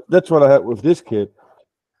 And Yeah, that's what I had with this kit.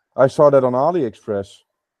 I saw that on AliExpress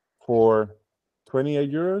for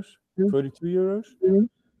 28 euros, 32 euros,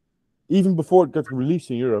 even before it got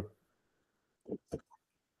released in Europe.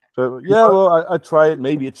 So yeah, well, I try it.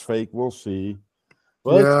 Maybe it's fake. We'll see.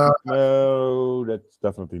 But yeah, no, that's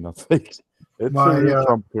definitely not fake. It's My, a real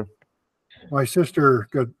trumper. my sister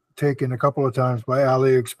got taken a couple of times by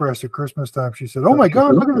AliExpress at Christmas time. She said, "Oh my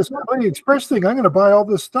God, look at this AliExpress thing! I'm going to buy all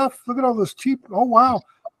this stuff. Look at all this cheap. Oh wow!"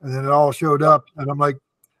 And then it all showed up, and I'm like,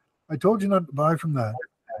 "I told you not to buy from that."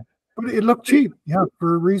 But it looked cheap. Yeah,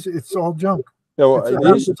 for a reason. It's all junk. Yeah, well,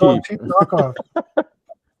 It's all cheap. cheap knockoff.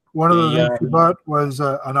 One of the things she bought was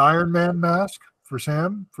an Iron Man mask for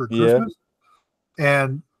Sam for Christmas,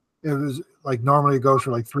 and it was like normally it goes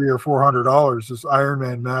for like $300 or $400. This Iron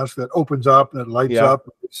Man mask that opens up and it lights up,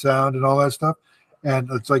 with sound and all that stuff, and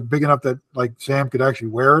it's like big enough that like Sam could actually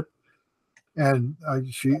wear it. And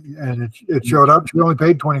it showed up. She only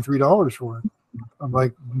paid $23 for it. I'm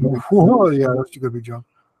like, whoa, yeah, that's gonna be junk.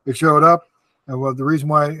 It showed up, and well, the reason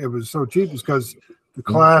why it was so cheap is because the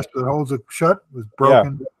clasp that holds it shut was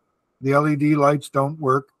broken. Yeah. The LED lights don't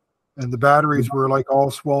work, and the batteries were like all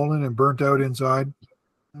swollen and burnt out inside.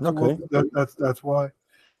 Okay, that's why.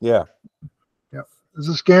 Yeah, yeah, it's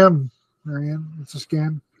a scam, Marianne. It's a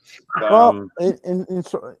scam. Well,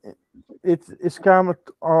 it's scam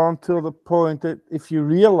until the point that if you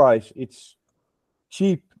realize it's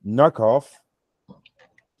cheap knockoff,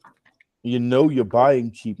 you know you're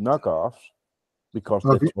buying cheap knockoffs because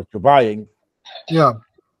that's what you're buying. Yeah.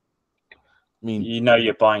 I mean, you know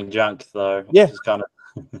you're buying junk though. Yeah. Which is kind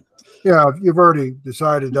of yeah, if you've already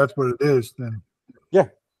decided that's what it is, then yeah.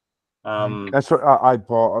 That's what I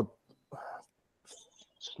bought.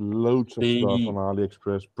 Loads of stuff on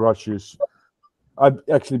AliExpress. Brushes. I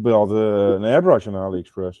actually bought an airbrush on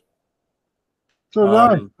AliExpress. So did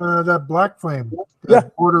I. That Black Flame. Yeah.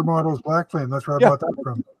 Porter Models Black Flame. That's where I bought that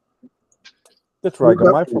from. That's where I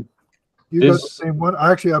got my from. You got the same one?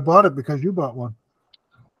 Actually, I bought it because you bought one.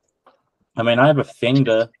 I mean, I have a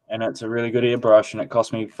Fender, and it's a really good airbrush, and it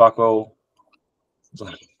cost me fuck all.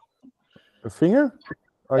 A finger?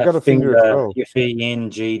 I got a finger as well.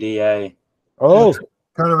 FENGDA. Oh,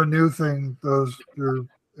 Kind of a new thing.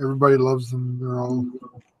 Everybody loves them.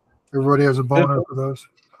 Everybody has a boner for those.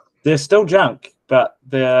 They're still junk, but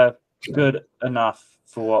they're good enough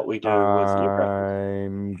for what we do with earbuds.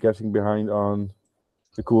 I'm guessing behind on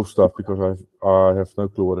the cool stuff because I have no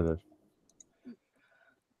clue what it is.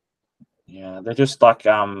 Yeah, they're just like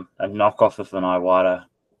a knockoff of an iWada.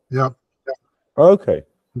 Yep. Okay.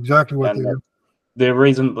 Exactly what And they do. they're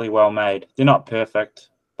reasonably well made. They're not perfect.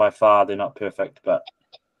 By far, they're not perfect, but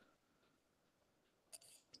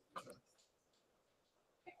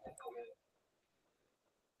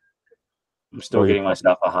I'm still getting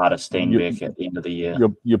myself a harder Steinbeck at the end of the year.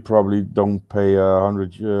 You probably don't pay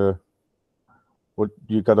 100. What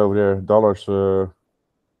you got over there? Dollars for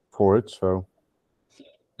it. So.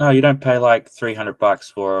 No, you don't pay like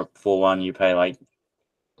 $300 for one. You pay like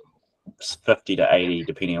 50 to 80,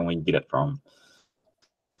 depending on where you get it from.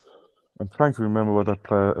 I'm trying to remember what I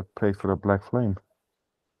paid for the Black Flame.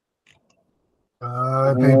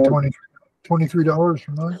 I paid $23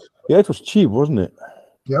 for mine. Yeah, it was cheap, wasn't it?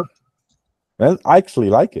 Yep. And I actually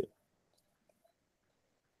like it.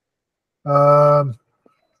 I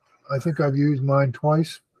think I've used mine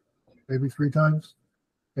twice, maybe 3 times.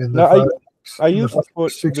 In No, the I used it for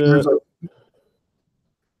 6 years.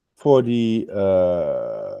 For the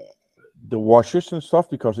washers and stuff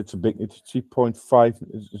because it's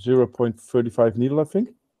 0.35 needle, I think.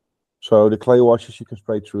 So the clay washers you can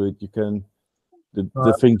spray through it. You can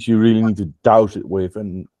the things you really need to douse it with,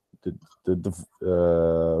 and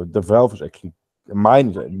the valve is actually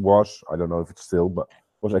mine was, I don't know if it's still, but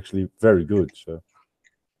was actually very good. So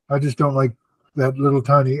I just don't like that little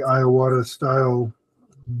tiny iWada style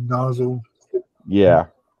nozzle. Yeah.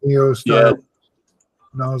 Neo style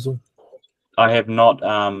nozzle. I have not,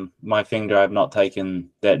 my finger, I've not taken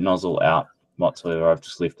that nozzle out whatsoever. I've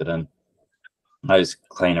just left it in. I just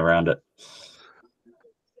clean around it.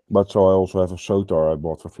 But so I also have a Sotar I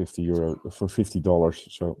bought for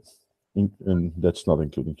 $50. So, and that's not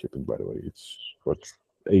including shipping, by the way. It's what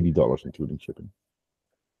 $80 including shipping.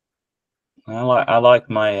 I like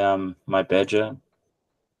my my Badger.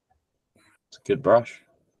 It's a good brush.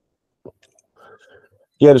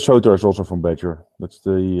 Yeah, the Sotar is also from Badger. That's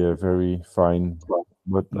the very fine,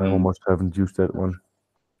 but I almost haven't used that one.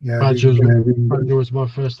 Yeah, Badger was my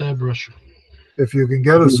first airbrush. if you can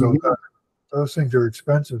get a Sotar, those things are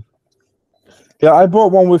expensive. Yeah, I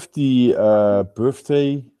bought one with the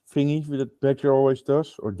birthday thingy that Badger always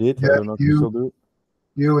does, or did. Yeah, I don't know if you still do it.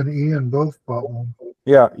 You and Ian both bought one.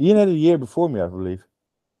 Yeah, Ian had a year before me, I believe.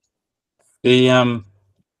 The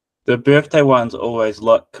birthday ones always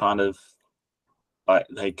look kind of like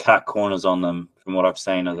they cut corners on them, from what I've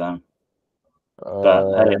seen of them.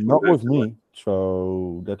 But not with me,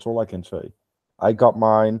 so that's all I can say. I got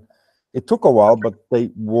mine. It took a while, but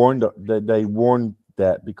they warned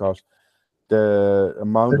that because the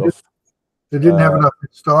amount they didn't have enough in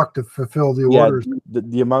stock to fulfill the orders.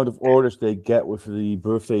 The amount of orders they get with the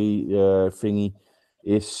birthday thingy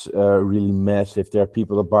is really massive. There are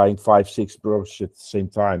people that are buying 5-6 brushes at the same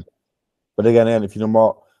time. But again, if you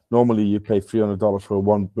normally you pay $300 for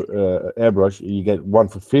one airbrush, you get one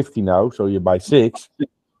for $50 now. So you buy 6, you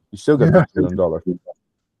still get $300.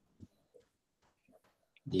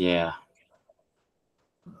 Yeah.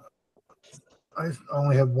 I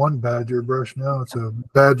only have one Badger brush now. It's a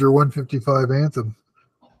Badger 155 Anthem.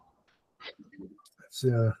 It's,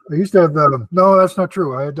 I used to have that. No, that's not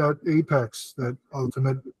true. I had that Apex, that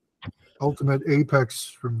Ultimate Apex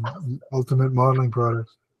from Ultimate Modeling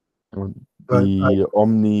Products. The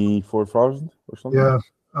Omni 4000 or something? Yeah,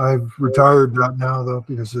 I've retired that now though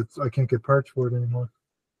because I can't get parts for it anymore.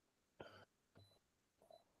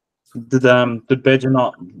 Did Badger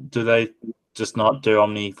not? Do they just not do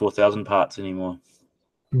Omni 4000 parts anymore?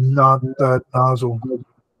 Not that nozzle.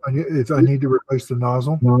 I need to replace the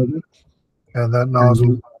nozzle, and that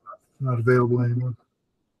nozzle not available anymore.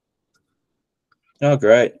 Oh,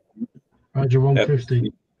 great. Badger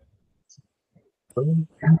 150.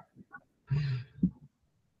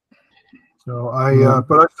 So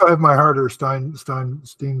but I still have my harder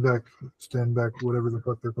Steinbeck, whatever the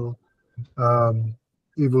fuck they're called.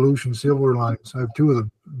 Evolution silver lines. I have 2 of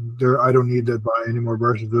them. I don't need to buy any more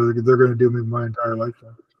brushes. They're going to do me my entire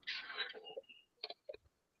lifetime.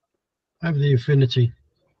 I have the Infinity.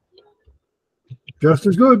 Just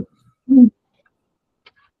as good.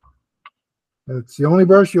 It's the only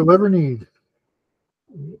brush you'll ever need.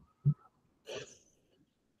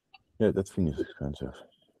 Yeah, that thing is expensive.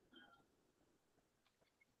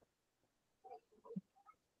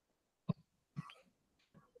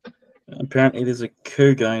 Apparently, there's a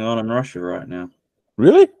coup going on in Russia right now.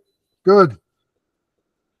 Really? Good.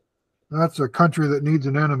 That's a country that needs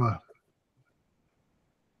an enema.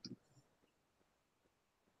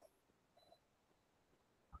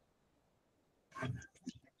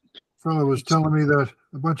 Fellow was telling me that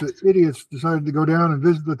a bunch of idiots decided to go down and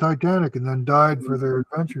visit the Titanic and then died for their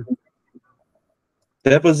adventure.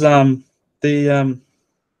 That was that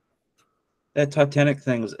Titanic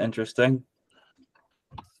thing was interesting.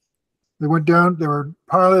 They went down. They were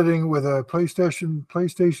piloting with a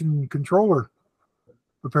PlayStation controller.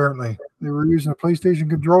 Apparently, they were using a PlayStation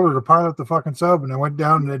controller to pilot the fucking sub, and they went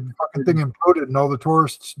down and the fucking thing imploded, and all the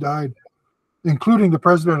tourists died, including the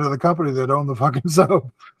president of the company that owned the fucking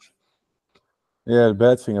sub. Yeah, the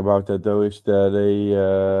bad thing about that though is that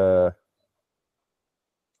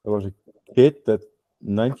there was a kid, that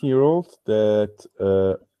 19-year-old,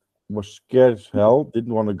 that was scared as hell,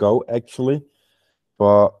 didn't want to go actually,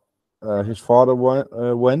 but his father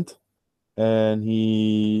went, and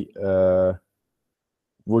he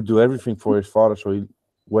would do everything for his father, so he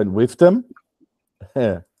went with them.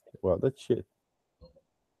 Yeah, well, that's shit.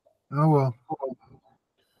 Oh well,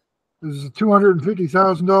 this is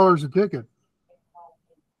 $250,000 a ticket,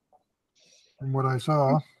 from what I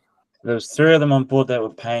saw. There was 3 of them on board that were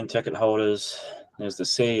paying ticket holders. There's the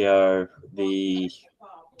CEO, the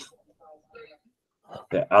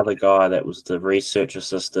other guy that was the research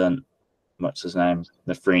assistant. What's his name?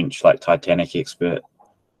 The French, like, Titanic expert.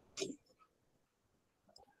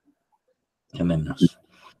 And then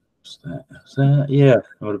yeah, it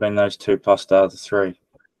would have been those 2 plus the other 3.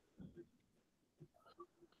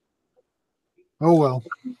 Oh well,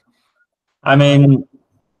 I mean,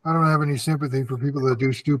 I don't have any sympathy for people that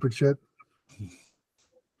do stupid shit.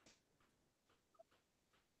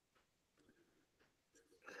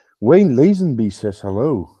 Wayne Lazenby says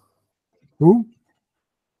hello. Who?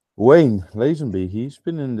 Wayne Lazenby, he's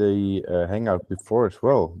been in the hangout before as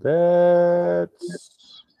well.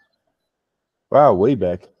 That's wow, way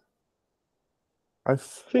back. I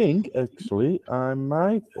think actually I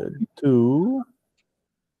might do.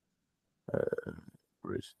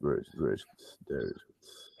 Where is it? There is it.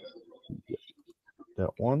 Yeah,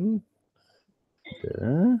 that one.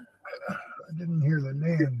 There. I didn't hear the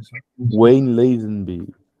names. Wayne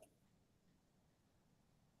Lazenby.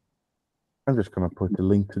 I'm just gonna put the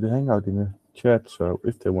link to the hangout in the chat, so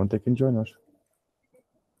if they want, they can join us.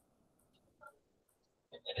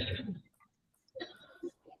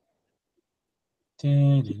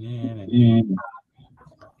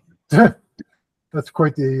 That's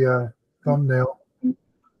quite the thumbnail.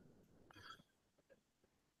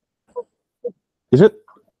 Is it?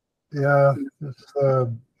 Yeah, it's,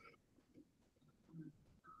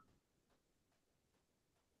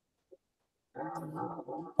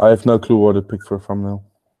 I have no clue what to pick for a thumbnail.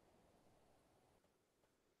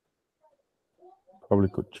 Probably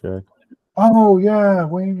could check. oh yeah,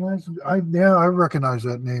 Wayne Lazenby. I recognize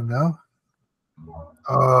that name now.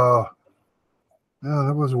 Yeah,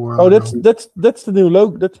 that was a while Oh, ago. that's the new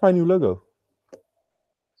logo. That's my new logo.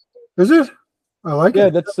 Is it? I like Yeah,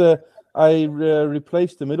 it. that's I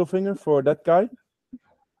replaced the middle finger for that guy.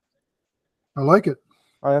 I like it.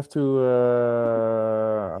 I have to.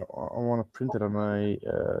 I want to print it on my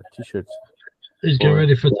t-shirts. He's getting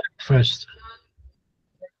ready for Fest.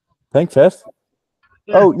 Thankfest.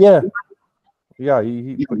 Yeah. Oh yeah, yeah.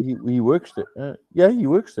 He works there. Yeah, he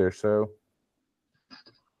works there, so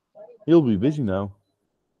he'll be busy now.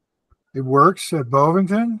 It works at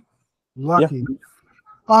Bovington. Lucky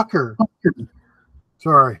fucker.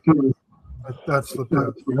 Sorry, that slipped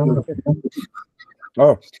out.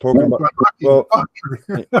 Oh, talking about Lucky well,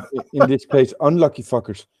 fucker. in this case, unlucky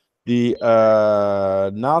fuckers. The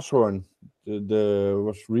Nashorn, the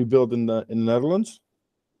was rebuilt in the Netherlands.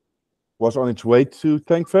 Was on its way to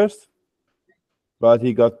Thankfest, but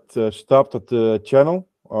he got stopped at the channel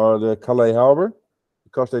or the Calais Harbor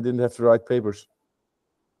because they didn't have the right papers.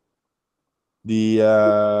 The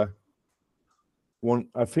one,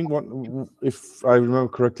 I think, if I remember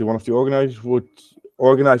correctly, one of the organizers would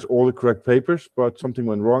organize all the correct papers, but something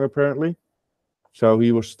went wrong apparently. So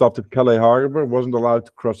he was stopped at Calais Harbor, wasn't allowed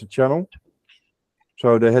to cross the channel.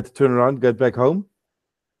 So they had to turn around, get back home.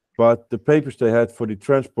 But the papers they had for the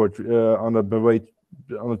transport on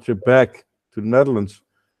the trip back to the Netherlands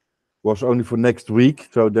was only for next week.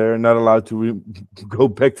 So they're not allowed to go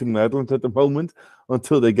back to the Netherlands at the moment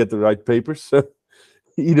until they get the right papers. So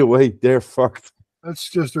either way, they're fucked. That's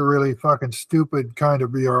just a really fucking stupid kind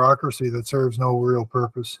of bureaucracy that serves no real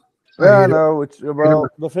purpose. Yeah, no, it's well.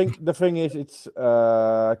 The thing is, it's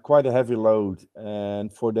quite a heavy load,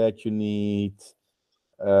 and for that you need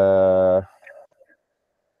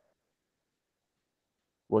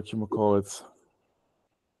whatchamacallit.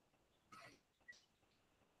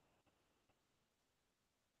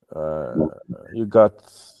 You got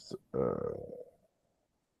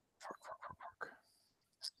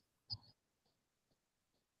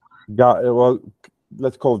well,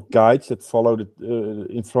 let's call it guides that follow the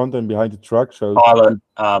in front and behind the truck. So Pilot,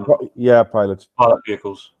 yeah, pilots. pilot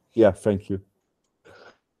vehicles. Yeah, thank you.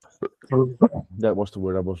 That was the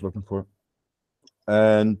word I was looking for.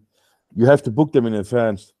 And you have to book them in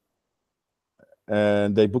advance.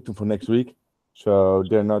 And they booked them for next week. So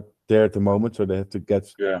they're not there at the moment. So they have to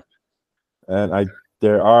get. Yeah. And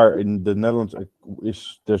there are in the Netherlands,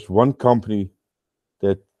 there's one company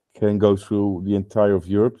that can go through the entire of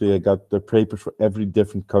Europe. They got the papers for every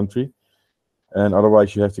different country. And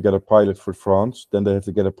otherwise you have to get a pilot for France. Then they have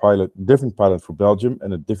to get a different pilot for Belgium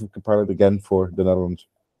and a different pilot again for the Netherlands.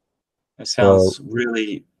 It sounds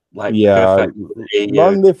really like perfect.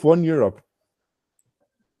 Long live one Europe.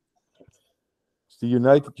 It's the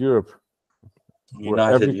United Europe. Where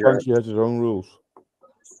every country has its own rules.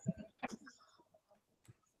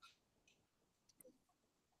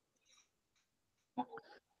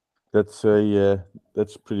 That's a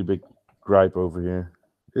pretty big gripe over here.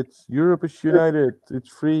 Europe is united. It's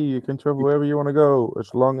free. You can travel wherever you want to go,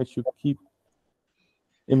 as long as you keep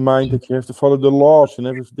in mind that you have to follow the laws in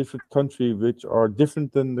every different country, which are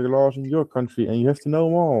different than the laws in your country, and you have to know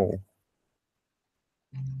them all.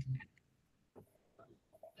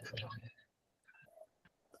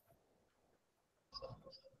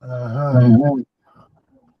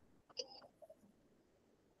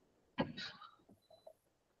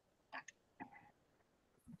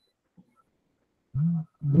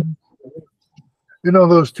 You know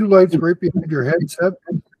those two lights right behind your headset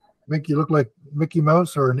make you look like Mickey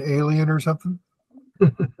Mouse or an alien or something?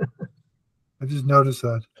 I just noticed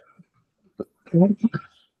that. And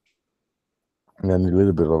then a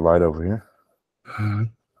little bit of light over here.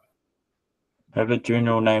 Have a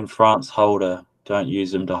general name France holder. Don't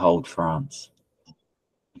use them to hold France.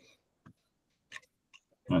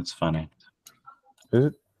 That's funny. Is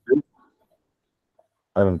it?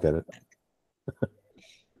 I don't get it.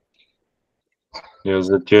 There was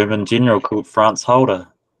a German general called Franz Holder.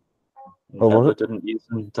 Oh, was Hitler it? didn't use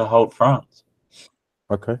them to hold France.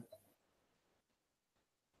 Okay.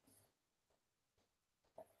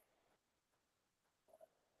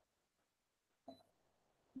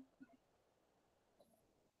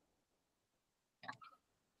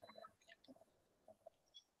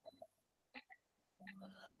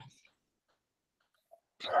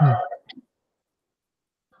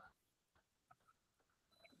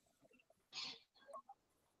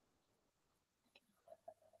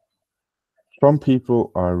 Some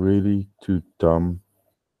people are really too dumb,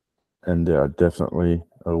 and they are definitely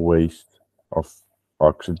a waste of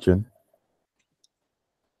oxygen.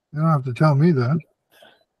 You don't have to tell me that.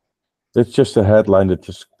 It's just a headline that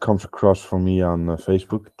just comes across for me on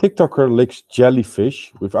Facebook. TikToker licks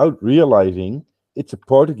jellyfish without realizing it's a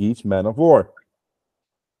Portuguese man of war.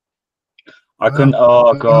 I couldn't.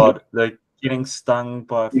 Oh God, they're getting stung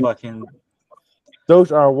by a fucking.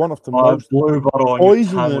 Those are one of the most blue bottle on your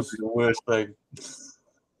tongue would poisonous. be the worst thing.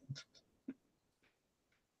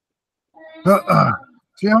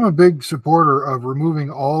 See, I'm a big supporter of removing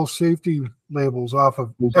all safety labels off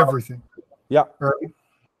of everything. Yeah. Right?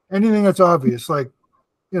 Anything that's obvious, like,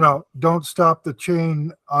 don't stop the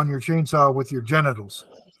chain on your chainsaw with your genitals.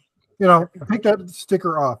 Take that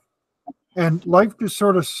sticker off. And life just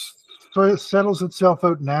sort of settles itself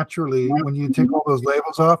out naturally when you take all those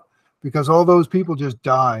labels off, because all those people just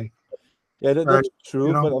die. Yeah, that's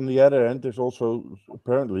true. But on the other end, there's also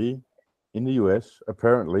apparently in the US,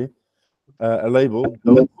 a label: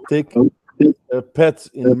 don't take pets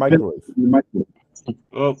in the microwave.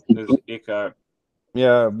 Oh, there's echo.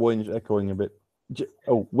 Yeah, Wayne is echoing a bit.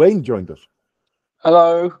 Wayne joined us.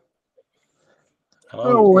 Hello.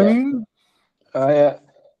 Hello, Wayne.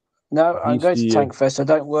 No, I'm going to Tankfest. I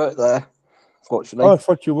don't work there, fortunately. Oh, I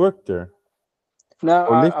thought you worked there. No,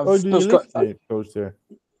 I've do you live there? Close there?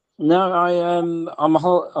 No, I'm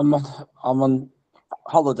on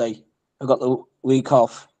holiday. I got the week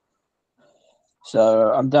off,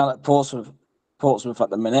 so I'm down at Portsmouth at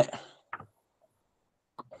the minute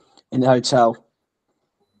in the hotel.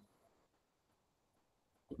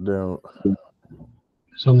 No.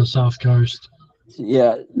 It's on the south coast.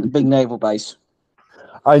 Yeah, the big naval base.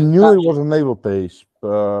 I knew it was a naval base,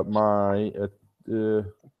 but my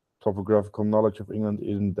topographical knowledge of England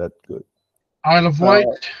isn't that good. Isle of Wight.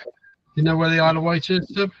 You know where the Isle of Wight is,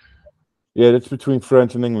 Seb? Yeah, that's between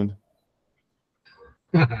France and England.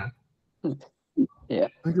 Yeah.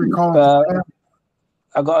 I recall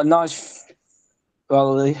I got a nice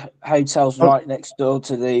Well, the hotel's right next door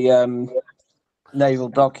to the naval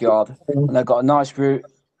dockyard, and they've got a nice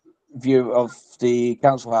view of the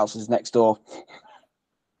council houses next door.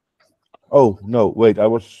 Oh no, wait. I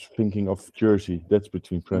was thinking of Jersey. That's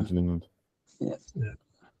between France and England. Yeah.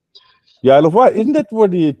 Yeah, Isle of Wight. Isn't that where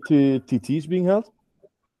the TT is being held?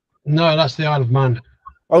 No, that's the Isle of Man.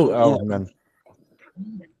 Oh, Isle of Man.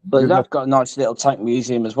 But You're they've not- got a nice little tank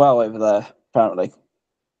museum as well over there, apparently.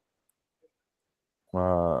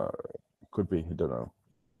 Could be. I don't know.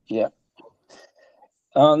 Yeah.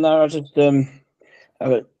 Oh no, I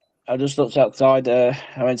just looked outside. I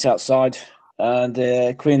went outside, and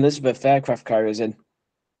Queen Elizabeth aircraft carrier is in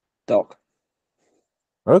dock.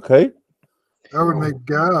 Okay. That would make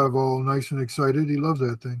Gav all nice and excited. He loves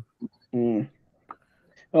that thing. Mm.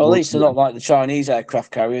 Well, at least they're not like the Chinese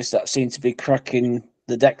aircraft carriers that seem to be cracking.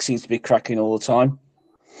 The deck seems to be cracking all the time.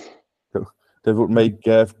 That would make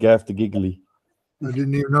Gav the giggly. I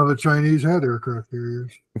didn't even know the Chinese had aircraft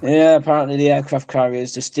carriers. Yeah, apparently the aircraft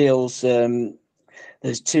carriers, the steels, there's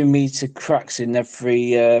 2-meter cracks in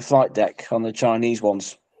every flight deck on the Chinese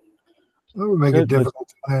ones. That would make it difficult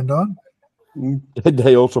to land on. Mm.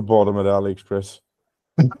 They also bought them at AliExpress.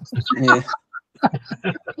 Yeah.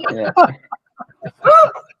 Yeah.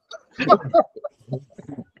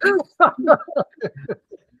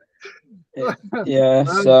 Yeah,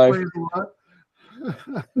 That so explains a lot.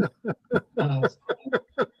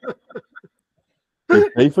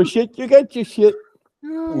 You pay for shit, you get your shit.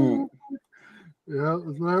 Yeah,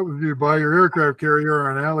 that's what happens when you buy your aircraft carrier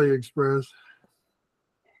on AliExpress.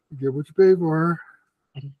 You get what you pay for.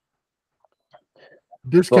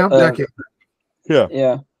 Discount decking. Yeah.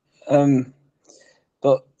 yeah.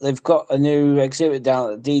 But they've got a new exhibit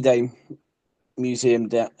down at the D-Day Museum.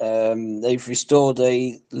 They've restored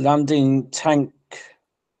a landing tank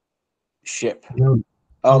ship.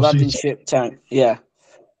 Oh, landing ship tank. Yeah.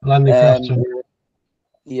 Landing craft.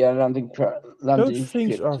 Yeah, landing Those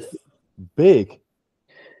things ship. are big.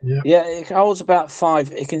 Yeah. Yeah, it holds about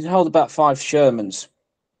 5. It can hold about 5 Shermans.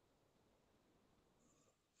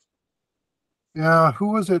 Yeah,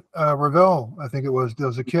 who was it? Ravel, I think it was. There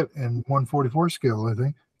was a kit in 144 scale, I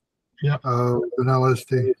think. Yeah. An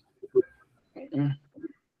LST. Mm.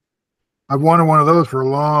 I've wanted one of those for a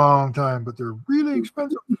long time, but they're really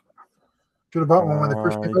expensive. Should have bought one when they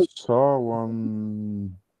first came I out. saw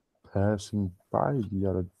one passing by the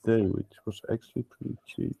other day, which was actually pretty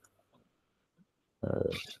cheap.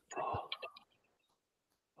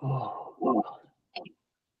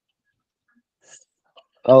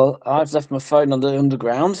 Well, I've left my phone on the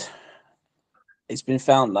underground. It's been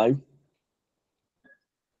found though.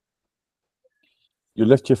 You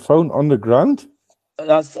left your phone on the ground?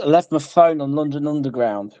 I left my phone on London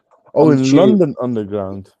Underground. Oh, on the in tube. London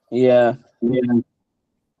Underground. Yeah.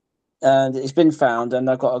 And it's been found, and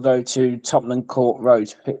I've got to go to Tottenham Court Road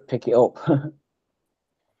to pick it up.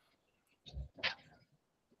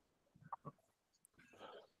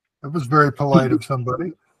 That was very polite of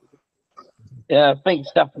somebody. Yeah, I think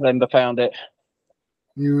staff of them found it.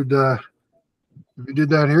 You'd, if you did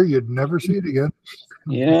that here, you'd never see it again.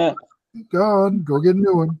 Yeah. Gone. Go get a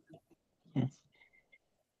new one.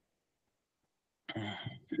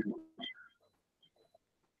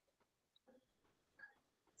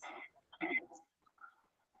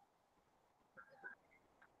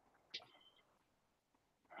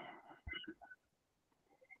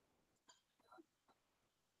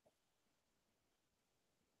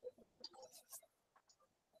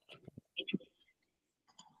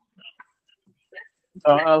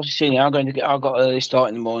 I'll see. I've got early start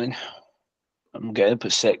in the morning. I'm getting up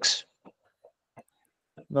at 6.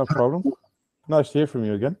 No problem. Nice to hear from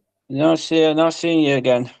you again. Nice seeing you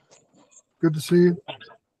again. Good to see you.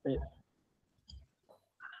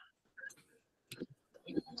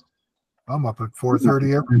 I'm up at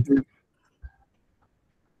 4:30 every day.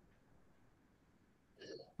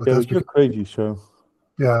 But Yeah, that's but you're crazy, so.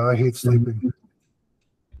 yeah, I hate sleeping.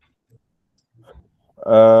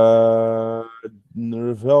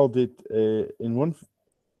 Ravel did in one.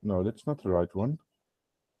 No, that's not the right one.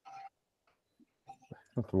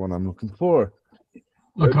 Not the one I'm looking for.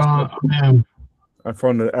 Look, I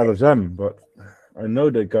found the LSM, but I know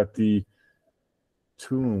they got the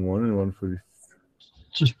 2-in-1 and one for the.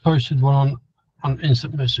 just posted one on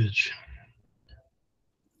instant message.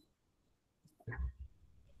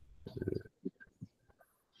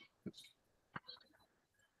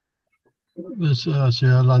 This is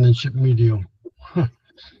a landing ship medium.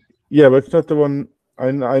 Yeah, but it's not the one.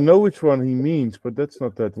 I know which one he means, but that's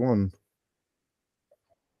not that one.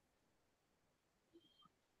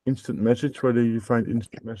 Instant message. Where do you find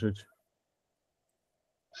instant message?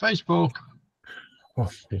 Facebook. Oh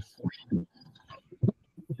shit.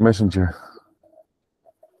 Messenger.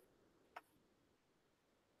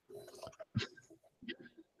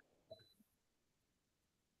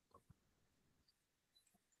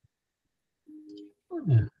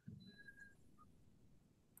 Yeah.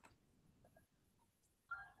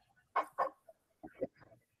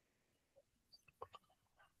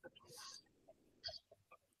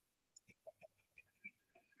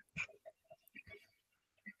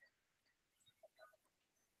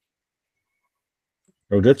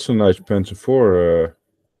 Oh, that's a nice Panzer 4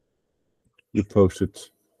 you posted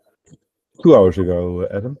 2 hours ago,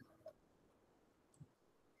 Adam.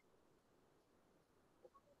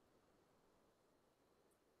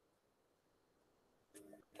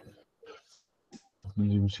 I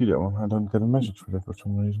didn't even see that one. I don't get a message for that for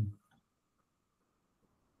some reason.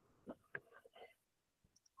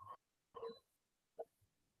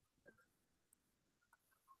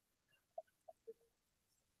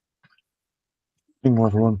 Thing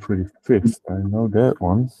was 135th. I know that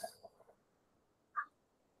one.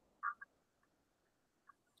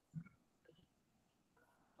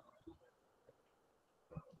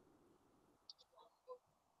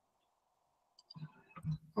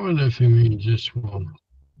 I wonder if you mean just one.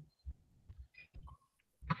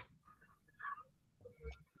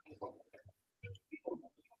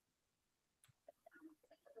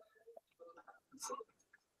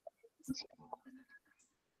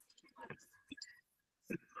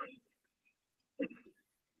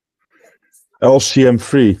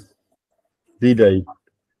 LCM3. D-Day.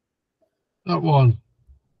 That one.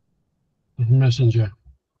 Messenger.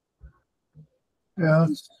 Yeah.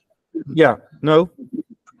 Yeah, no.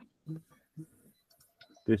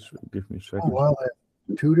 This give me a Oh, second. wow.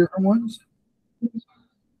 Two different ones?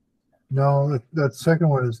 No, that second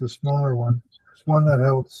one is the smaller one. It's one that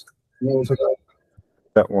helps. So,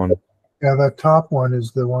 That one. yeah, that top one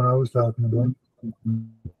is the one I was talking about.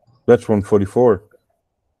 That's 144.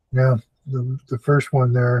 Yeah, the first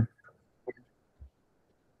one there.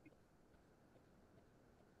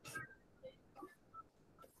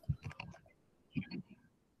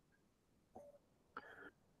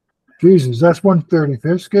 Jesus, that's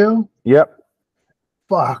 135th scale? Yep.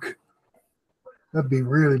 Fuck. That'd be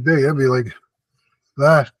really big. That'd be like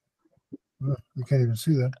that. You can't even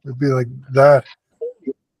see that. It'd be like that.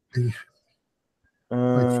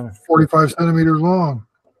 Like 45 centimeters long.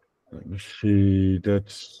 Let me see.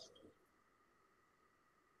 That's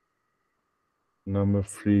number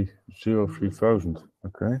 303000.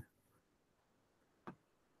 Okay.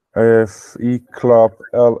 AFV-Club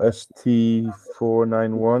LST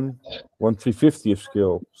 491 1350th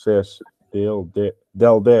scale, says Del Dare.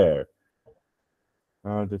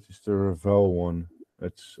 That is the Ravel one.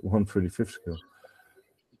 That's 135th scale.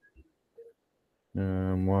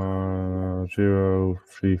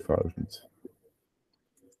 103,000.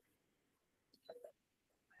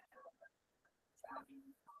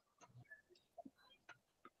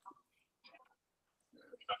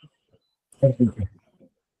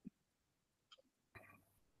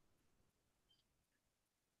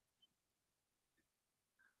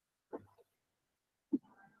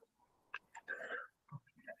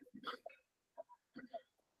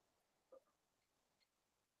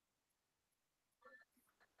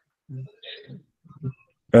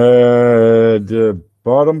 The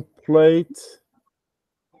bottom plate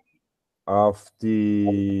of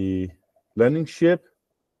the landing ship,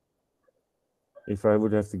 if I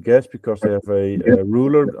would have to guess, because they have a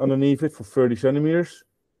ruler underneath it for 30 centimeters,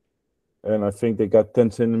 and I think they got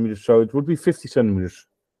 10 centimeters, so it would be 50 centimeters,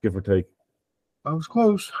 give or take. I was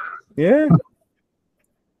close. Yeah.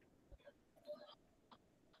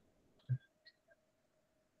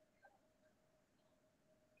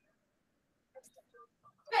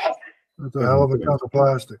 That's a hell of a chunk of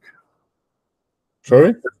plastic.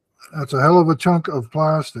 Sorry? That's a hell of a chunk of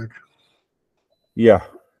plastic. Yeah.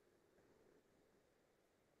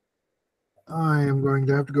 I am going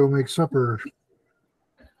to have to go make supper.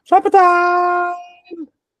 Supper time!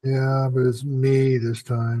 Yeah, but it's me this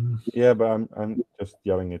time. Yeah, but I'm just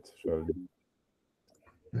yelling it. So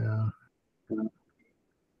Yeah.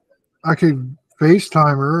 I could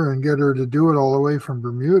FaceTime her and get her to do it all the way from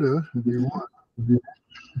Bermuda if you want.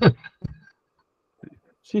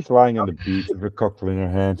 she's lying on the beach with her cocktail in her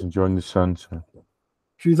hands, enjoying the sun. So.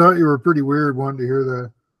 She thought you were pretty weird wanting to hear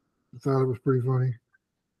that. I thought it was pretty funny.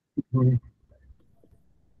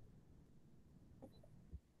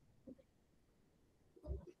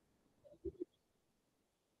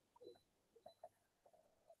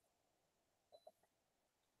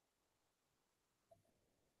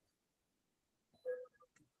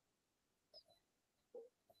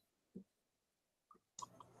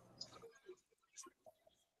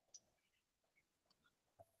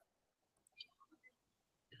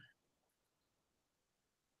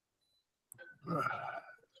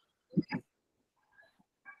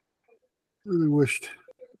 Really wished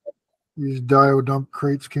these dio dump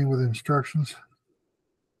crates came with instructions.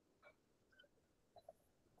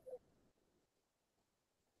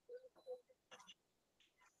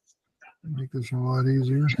 Make this a lot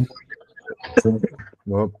easier.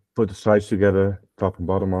 Well, put the sides together, top and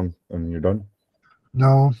bottom on, and you're done.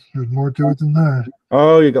 No, there's more to it than that.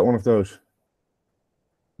 Oh, you got one of those.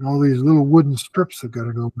 And all these little wooden strips that got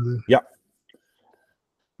to go with it. Yeah.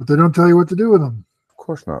 But they don't tell you what to do with them. Of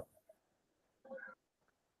course not.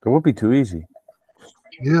 That would be too easy.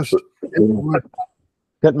 Yes. It would.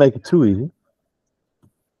 Can't make it too easy.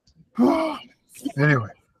 Anyway,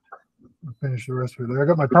 I'll finish the rest of it. I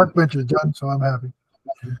got my park benches done, so I'm happy.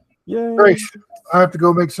 Yeah. Great. I have to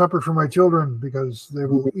go make supper for my children because they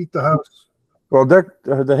will eat the house. Well, they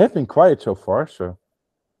have been quiet so far, so.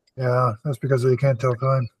 Yeah, that's because they can't tell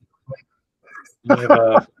time. Have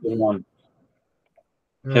a good one.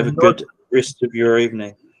 Have a good rest of your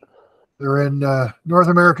evening. They're in North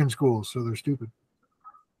American schools, so they're stupid.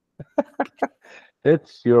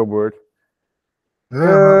 It's your word.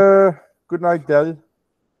 Yeah. Good night, Dad.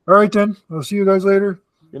 All right, then. I'll see you guys later.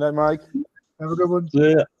 Good night, Mike. Have a good one.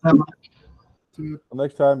 Yeah. See you. Till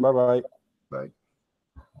next time. Bye-bye. Bye.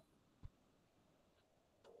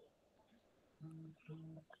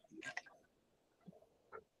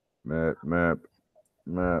 Map.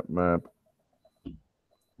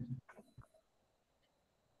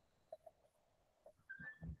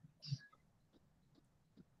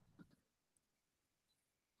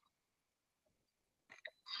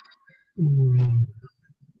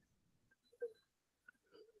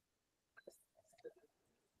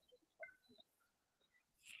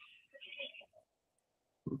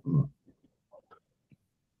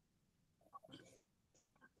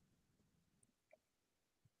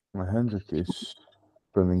 Hendrik is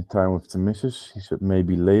spending time with the missus. He said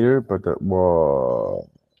maybe later, but that was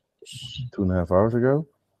 2.5 hours ago.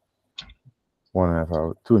 1.5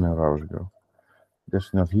 hour, 2.5 hours ago.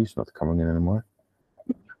 Guess not. He's not coming in anymore.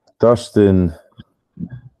 Dustin,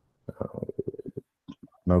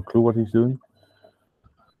 no clue what he's doing.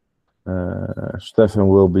 Stefan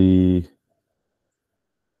will be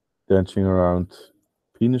dancing around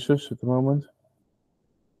penises at the moment.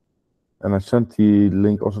 And I sent the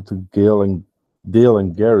link also to Dale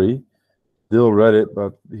and Gary. Dale read it,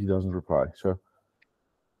 but he doesn't reply. So.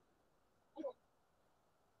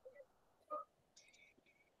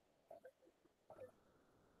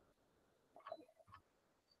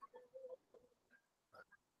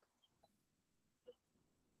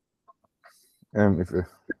 And if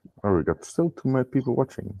we got still too many people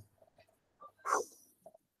watching.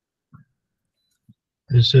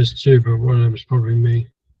 It says two, but one of them is probably me.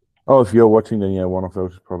 Oh, if you're watching, then yeah, one of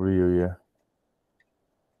those is probably you, yeah.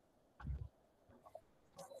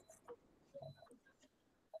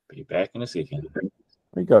 Be back in a second.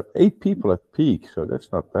 We got 8 people at peak, so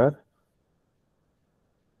that's not bad.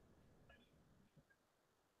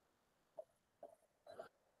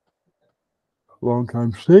 Long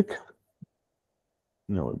time sick.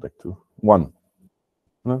 No, we're back to 1.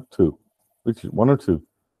 No, 2. Which is 1 or 2?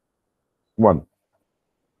 1.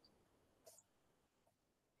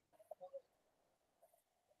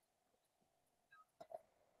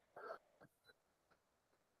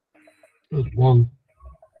 There's one.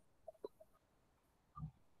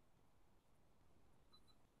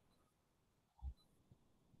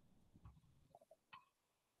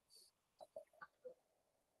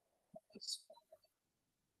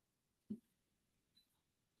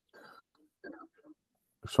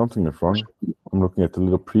 Something is wrong. I'm looking at the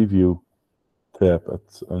little preview tab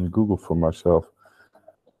on Google for myself,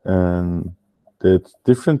 and it's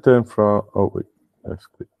different than from. Oh wait, let's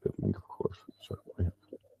click that link, of course. So yeah,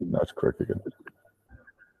 now it's correct again.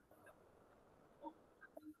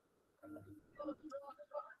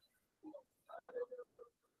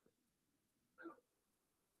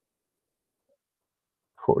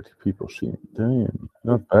 "40 people seen. Damn,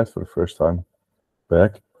 not bad for the first time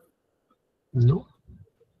back." No.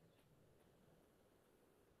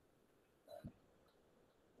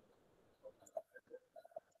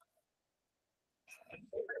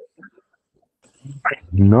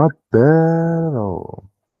 Not bad at all.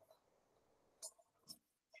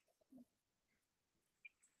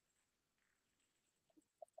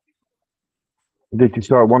 Did you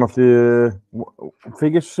start one of the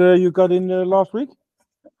figures you got in last week?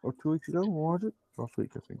 Or 2 weeks ago? What was it? Last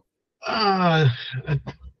week, I think. I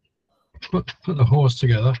put the horse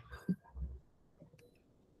together.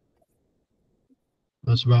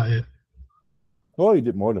 That's about it. Oh, you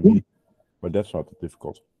did more than me. But that's not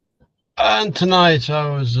difficult. And tonight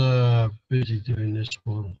I was busy doing this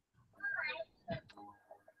one.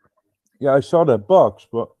 Yeah, I saw that box,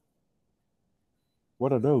 but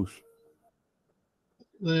what are those?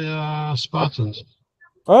 They are Spartans.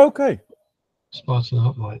 Oh, okay. Spartan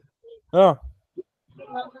Hoplite. Yeah.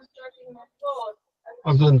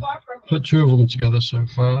 I've done put 2 of them together so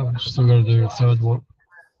far. I'm still going to do a 3rd one.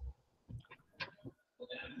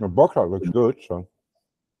 The box art looks good, so.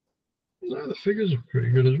 Yeah, the figures are pretty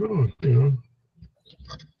good as well, you know.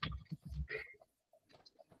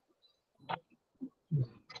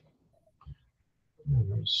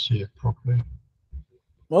 Let's see it properly.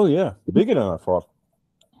 Oh yeah, bigger than I thought.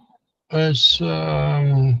 It's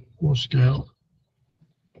what scale?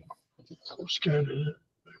 What scale is it?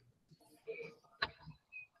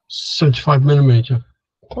 75mm.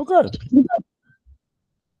 Okay.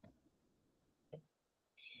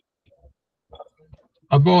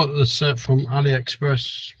 I bought the set from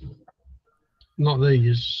AliExpress. Not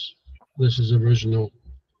these. This is original.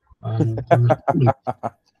 There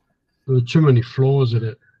were too many flaws in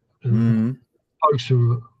it. And pokes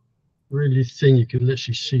were really thin. You could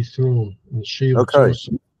literally see through them. And shields Okay.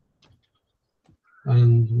 also.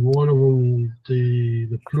 And one of them,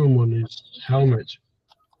 the plume on his helmet,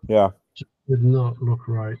 Yeah. did not look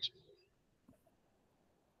right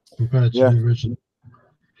compared to Yeah. the original.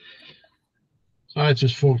 I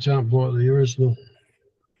just forked out and bought the original.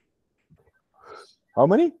 How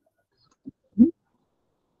many?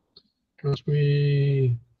 Cost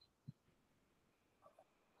me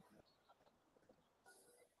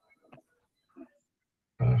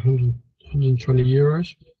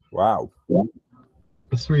 €120 Wow.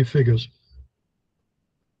 for 3 figures.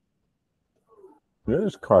 Yeah,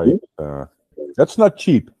 it's quite. That's not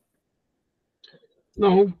cheap,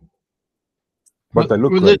 No, but they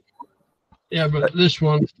look with great. yeah, but this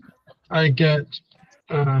one I get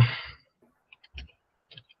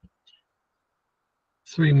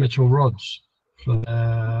 3 metal rods for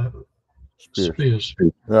spears.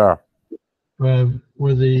 Yeah.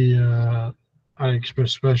 With the AliExpress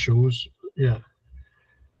specials, yeah,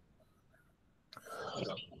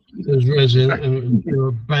 there's resin and they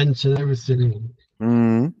were bent and everything.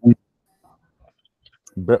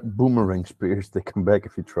 Boomerang spears, they come back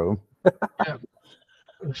if you throw them. Yeah.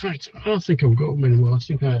 In fact, I don't think I've got them anymore. I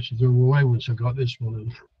think I actually threw them away once I got this one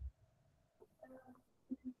in.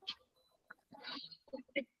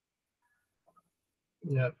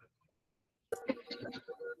 Yeah.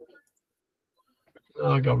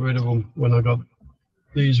 I got rid of them when I got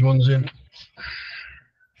these ones in.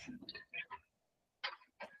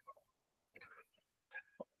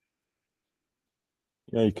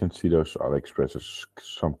 Yeah, you can see those AliExpress as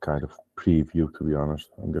some kind of preview, to be honest.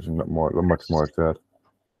 I'm guessing not much more as that.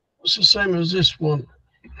 It's the same as this one.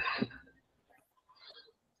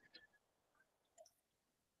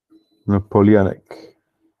 Napoleonic.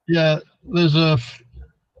 Yeah, there's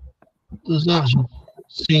actually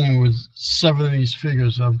scene with 7 of these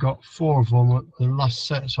figures. I've got 4 of them. The last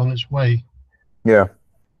set's on its way. Yeah.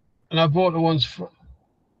 And I bought the ones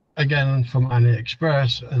again from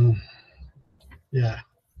AliExpress, and yeah,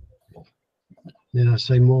 I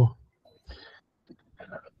say more.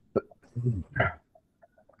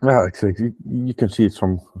 Yeah, exactly. You can see it's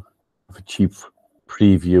from a cheap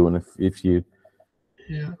preview, and if you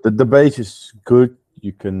the base is good,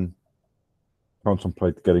 you can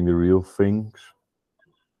contemplate getting the real things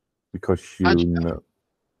because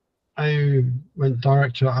I went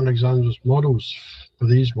direct to Alexander's models for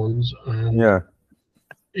these ones, and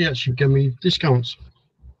he actually gave me discounts.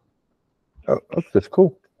 Oh, that's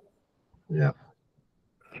cool. Yeah,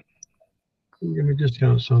 he gave me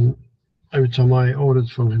discounts on every time I ordered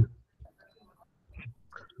from him.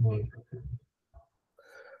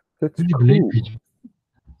 That's Can you cool. believe it?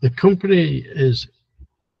 The company his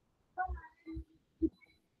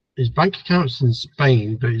bank account's in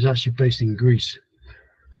Spain, but he's actually based in Greece.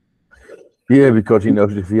 Yeah, because he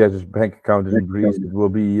knows if he has his bank account in Greece, it will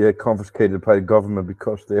be confiscated by the government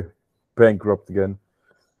because they're bankrupt again.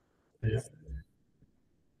 Yeah.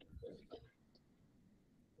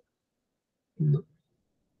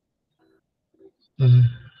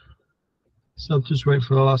 So I'll just wait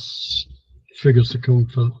for the last figures to come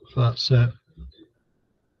for that set.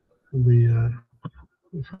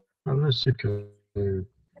 Let's see.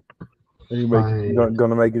 Anyway,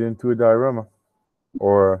 gonna make it into a diorama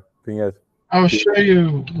or vignette. I'll show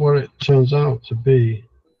you what it turns out to be.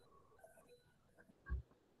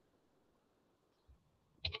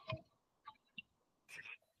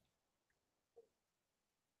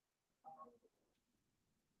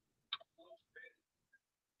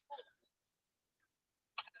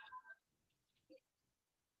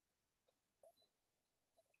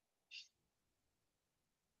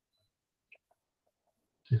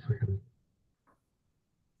 See if I can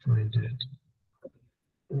find it.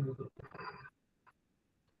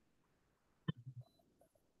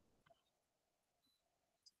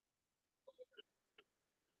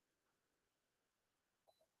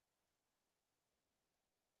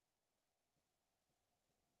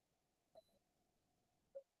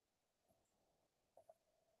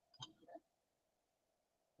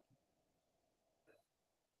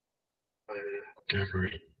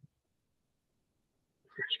 Gallery.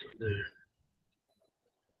 Where's it there?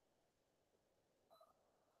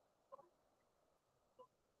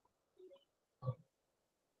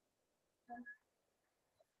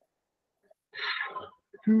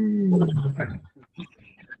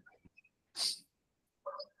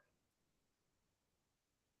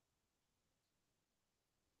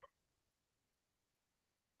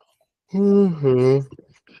 Mm-hmm.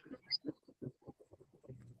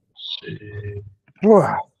 See.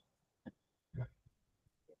 Wow.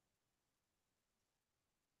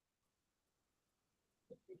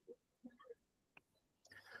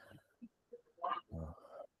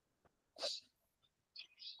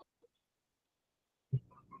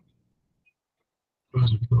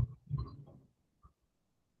 Where's it gone?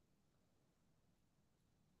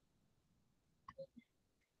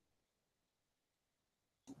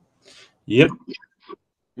 Yep.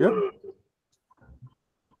 Yep.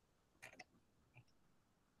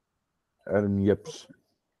 Adam Yips.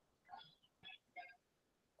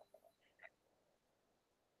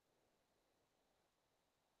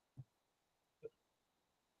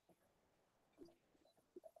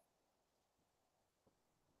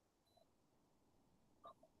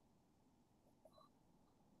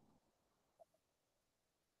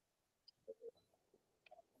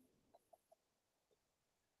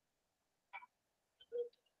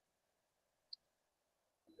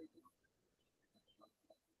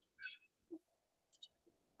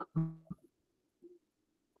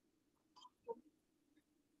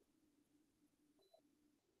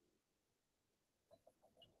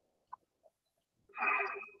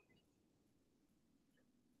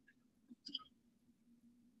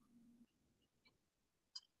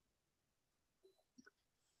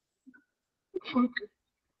 Fuck.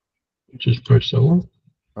 Just press that one.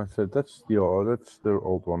 I said that's the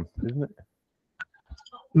old one, isn't it?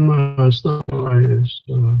 No, it's not right. It's,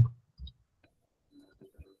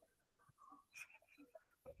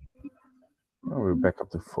 Oh, we're back up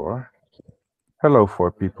to 4. Hello,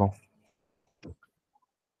 4 people.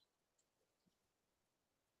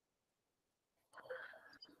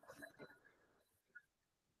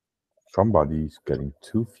 Somebody's getting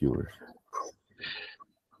 2 viewers.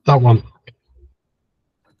 that one.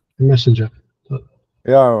 Messenger.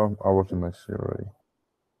 Yeah, I was in Messenger already.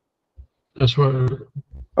 That's what it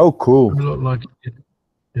Oh, cool. looked like.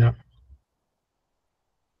 Yeah.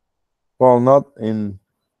 Well, not in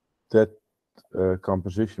that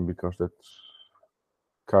composition because that's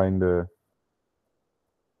kind of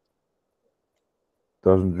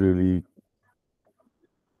doesn't really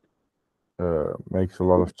makes a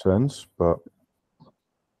lot of sense, but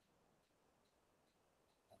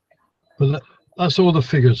That's all the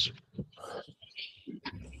figures.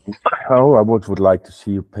 oh, I would like to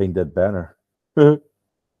see you paint that banner.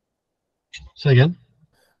 Say again.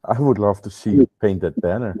 I would love to see you paint that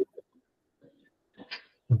banner.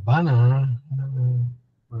 The banner.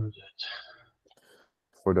 Where is it?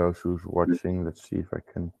 For those who's watching, let's see if I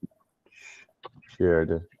can share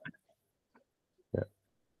the. Yeah,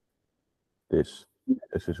 this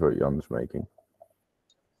is what Jan is making.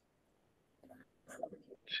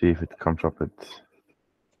 See if it comes up with.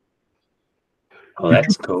 Oh,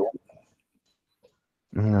 that's cool.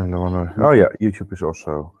 Oh yeah, YouTube is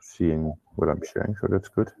also seeing what I'm sharing, so that's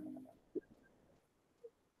good.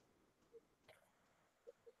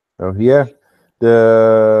 Oh yeah,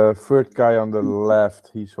 the third guy on the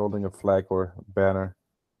left, he's holding a flag or a banner,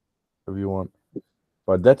 if you want.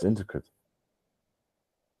 But that's intricate.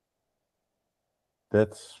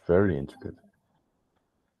 That's very intricate.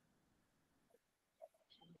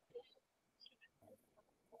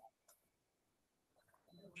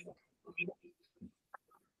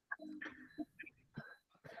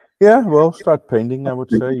 Yeah, well, start painting, I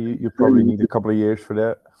would say. You probably need a couple of years for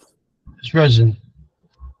that. It's resin.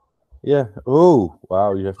 Yeah. Oh,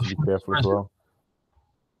 wow, you have to be careful as well.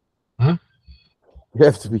 Huh? You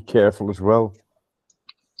have to be careful as well.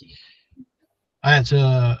 I had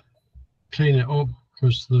to clean it up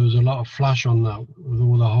because there was a lot of flash on that with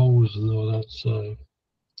all the holes and all that. So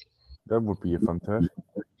That would be a fantastic.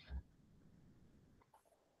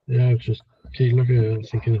 yeah, just keep looking at it,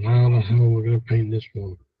 thinking, how the hell are we going to paint this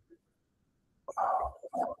one?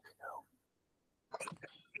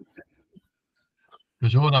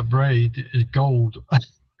 because all that braid is gold.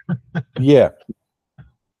 Yeah.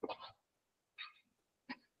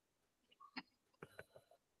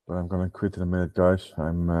 But I'm gonna quit in a minute, guys.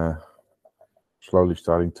 I'm slowly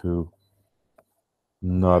starting to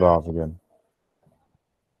nod off again.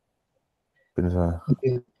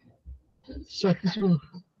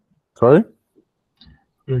 Sorry?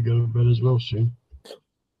 Gonna go to bed as well soon.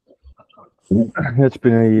 It's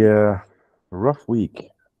been a rough week.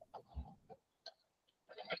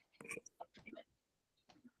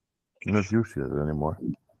 I'm not used to it anymore.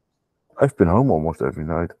 I've been home almost every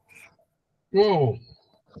night. Whoa!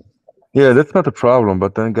 Yeah, that's not the problem.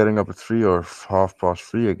 But then getting up at 3 or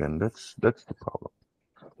 3:30 again, that's the problem.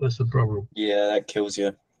 That's the problem. Yeah, that kills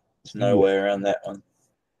you. There's no way around that one.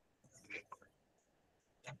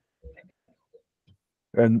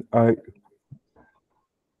 And I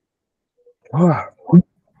Stop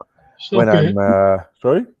when it! I'm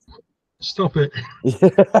sorry. Stop it!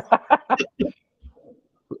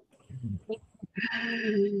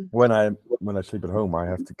 When I sleep at home, I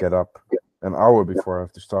have to get up an hour before I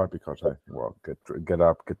have to start because I get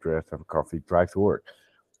up, get dressed, have a coffee, drive to work.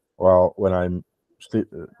 Well, when I'm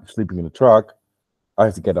sleeping in the truck, I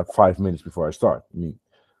have to get up 5 minutes before I start. I mean,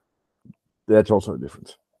 that's also a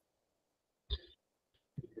difference.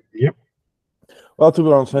 Yep. Well, to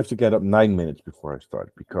be honest, I have to get up 9 minutes before I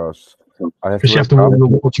start because I have to. Because you have to warm the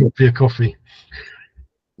water up for your coffee.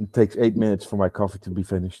 It takes 8 minutes for my coffee to be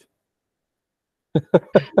finished.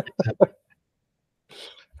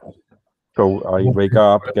 So I wake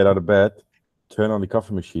up, get out of bed, turn on the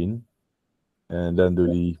coffee machine, and then do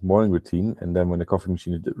the morning routine. And then when the coffee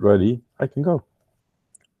machine is ready, I can go.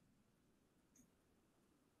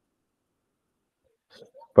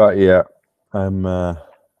 But yeah, I'm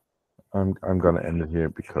gonna end it here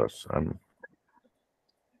because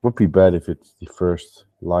would be bad if it's the first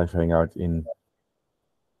live hangout in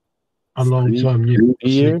A long 3 time.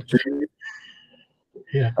 years.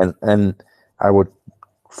 Yeah. And I would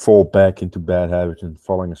fall back into bad habits and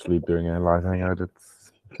falling asleep during a live hangout.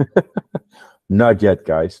 It's not yet,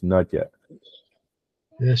 guys. Not yet.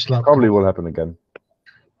 Yeah, slap. Probably will happen again.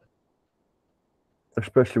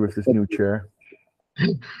 Especially with this new chair.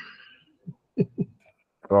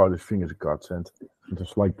 Oh, this thing is a godsend.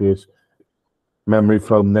 Just like this. Memory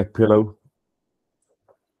foam neck pillow.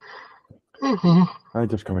 I'm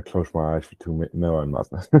just gonna close my eyes for 2 minutes. No, I'm not.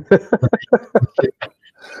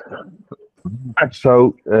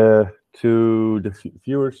 So, to the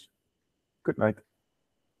viewers, good night.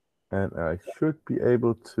 And I should be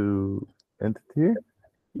able to end it here.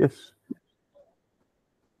 Yes.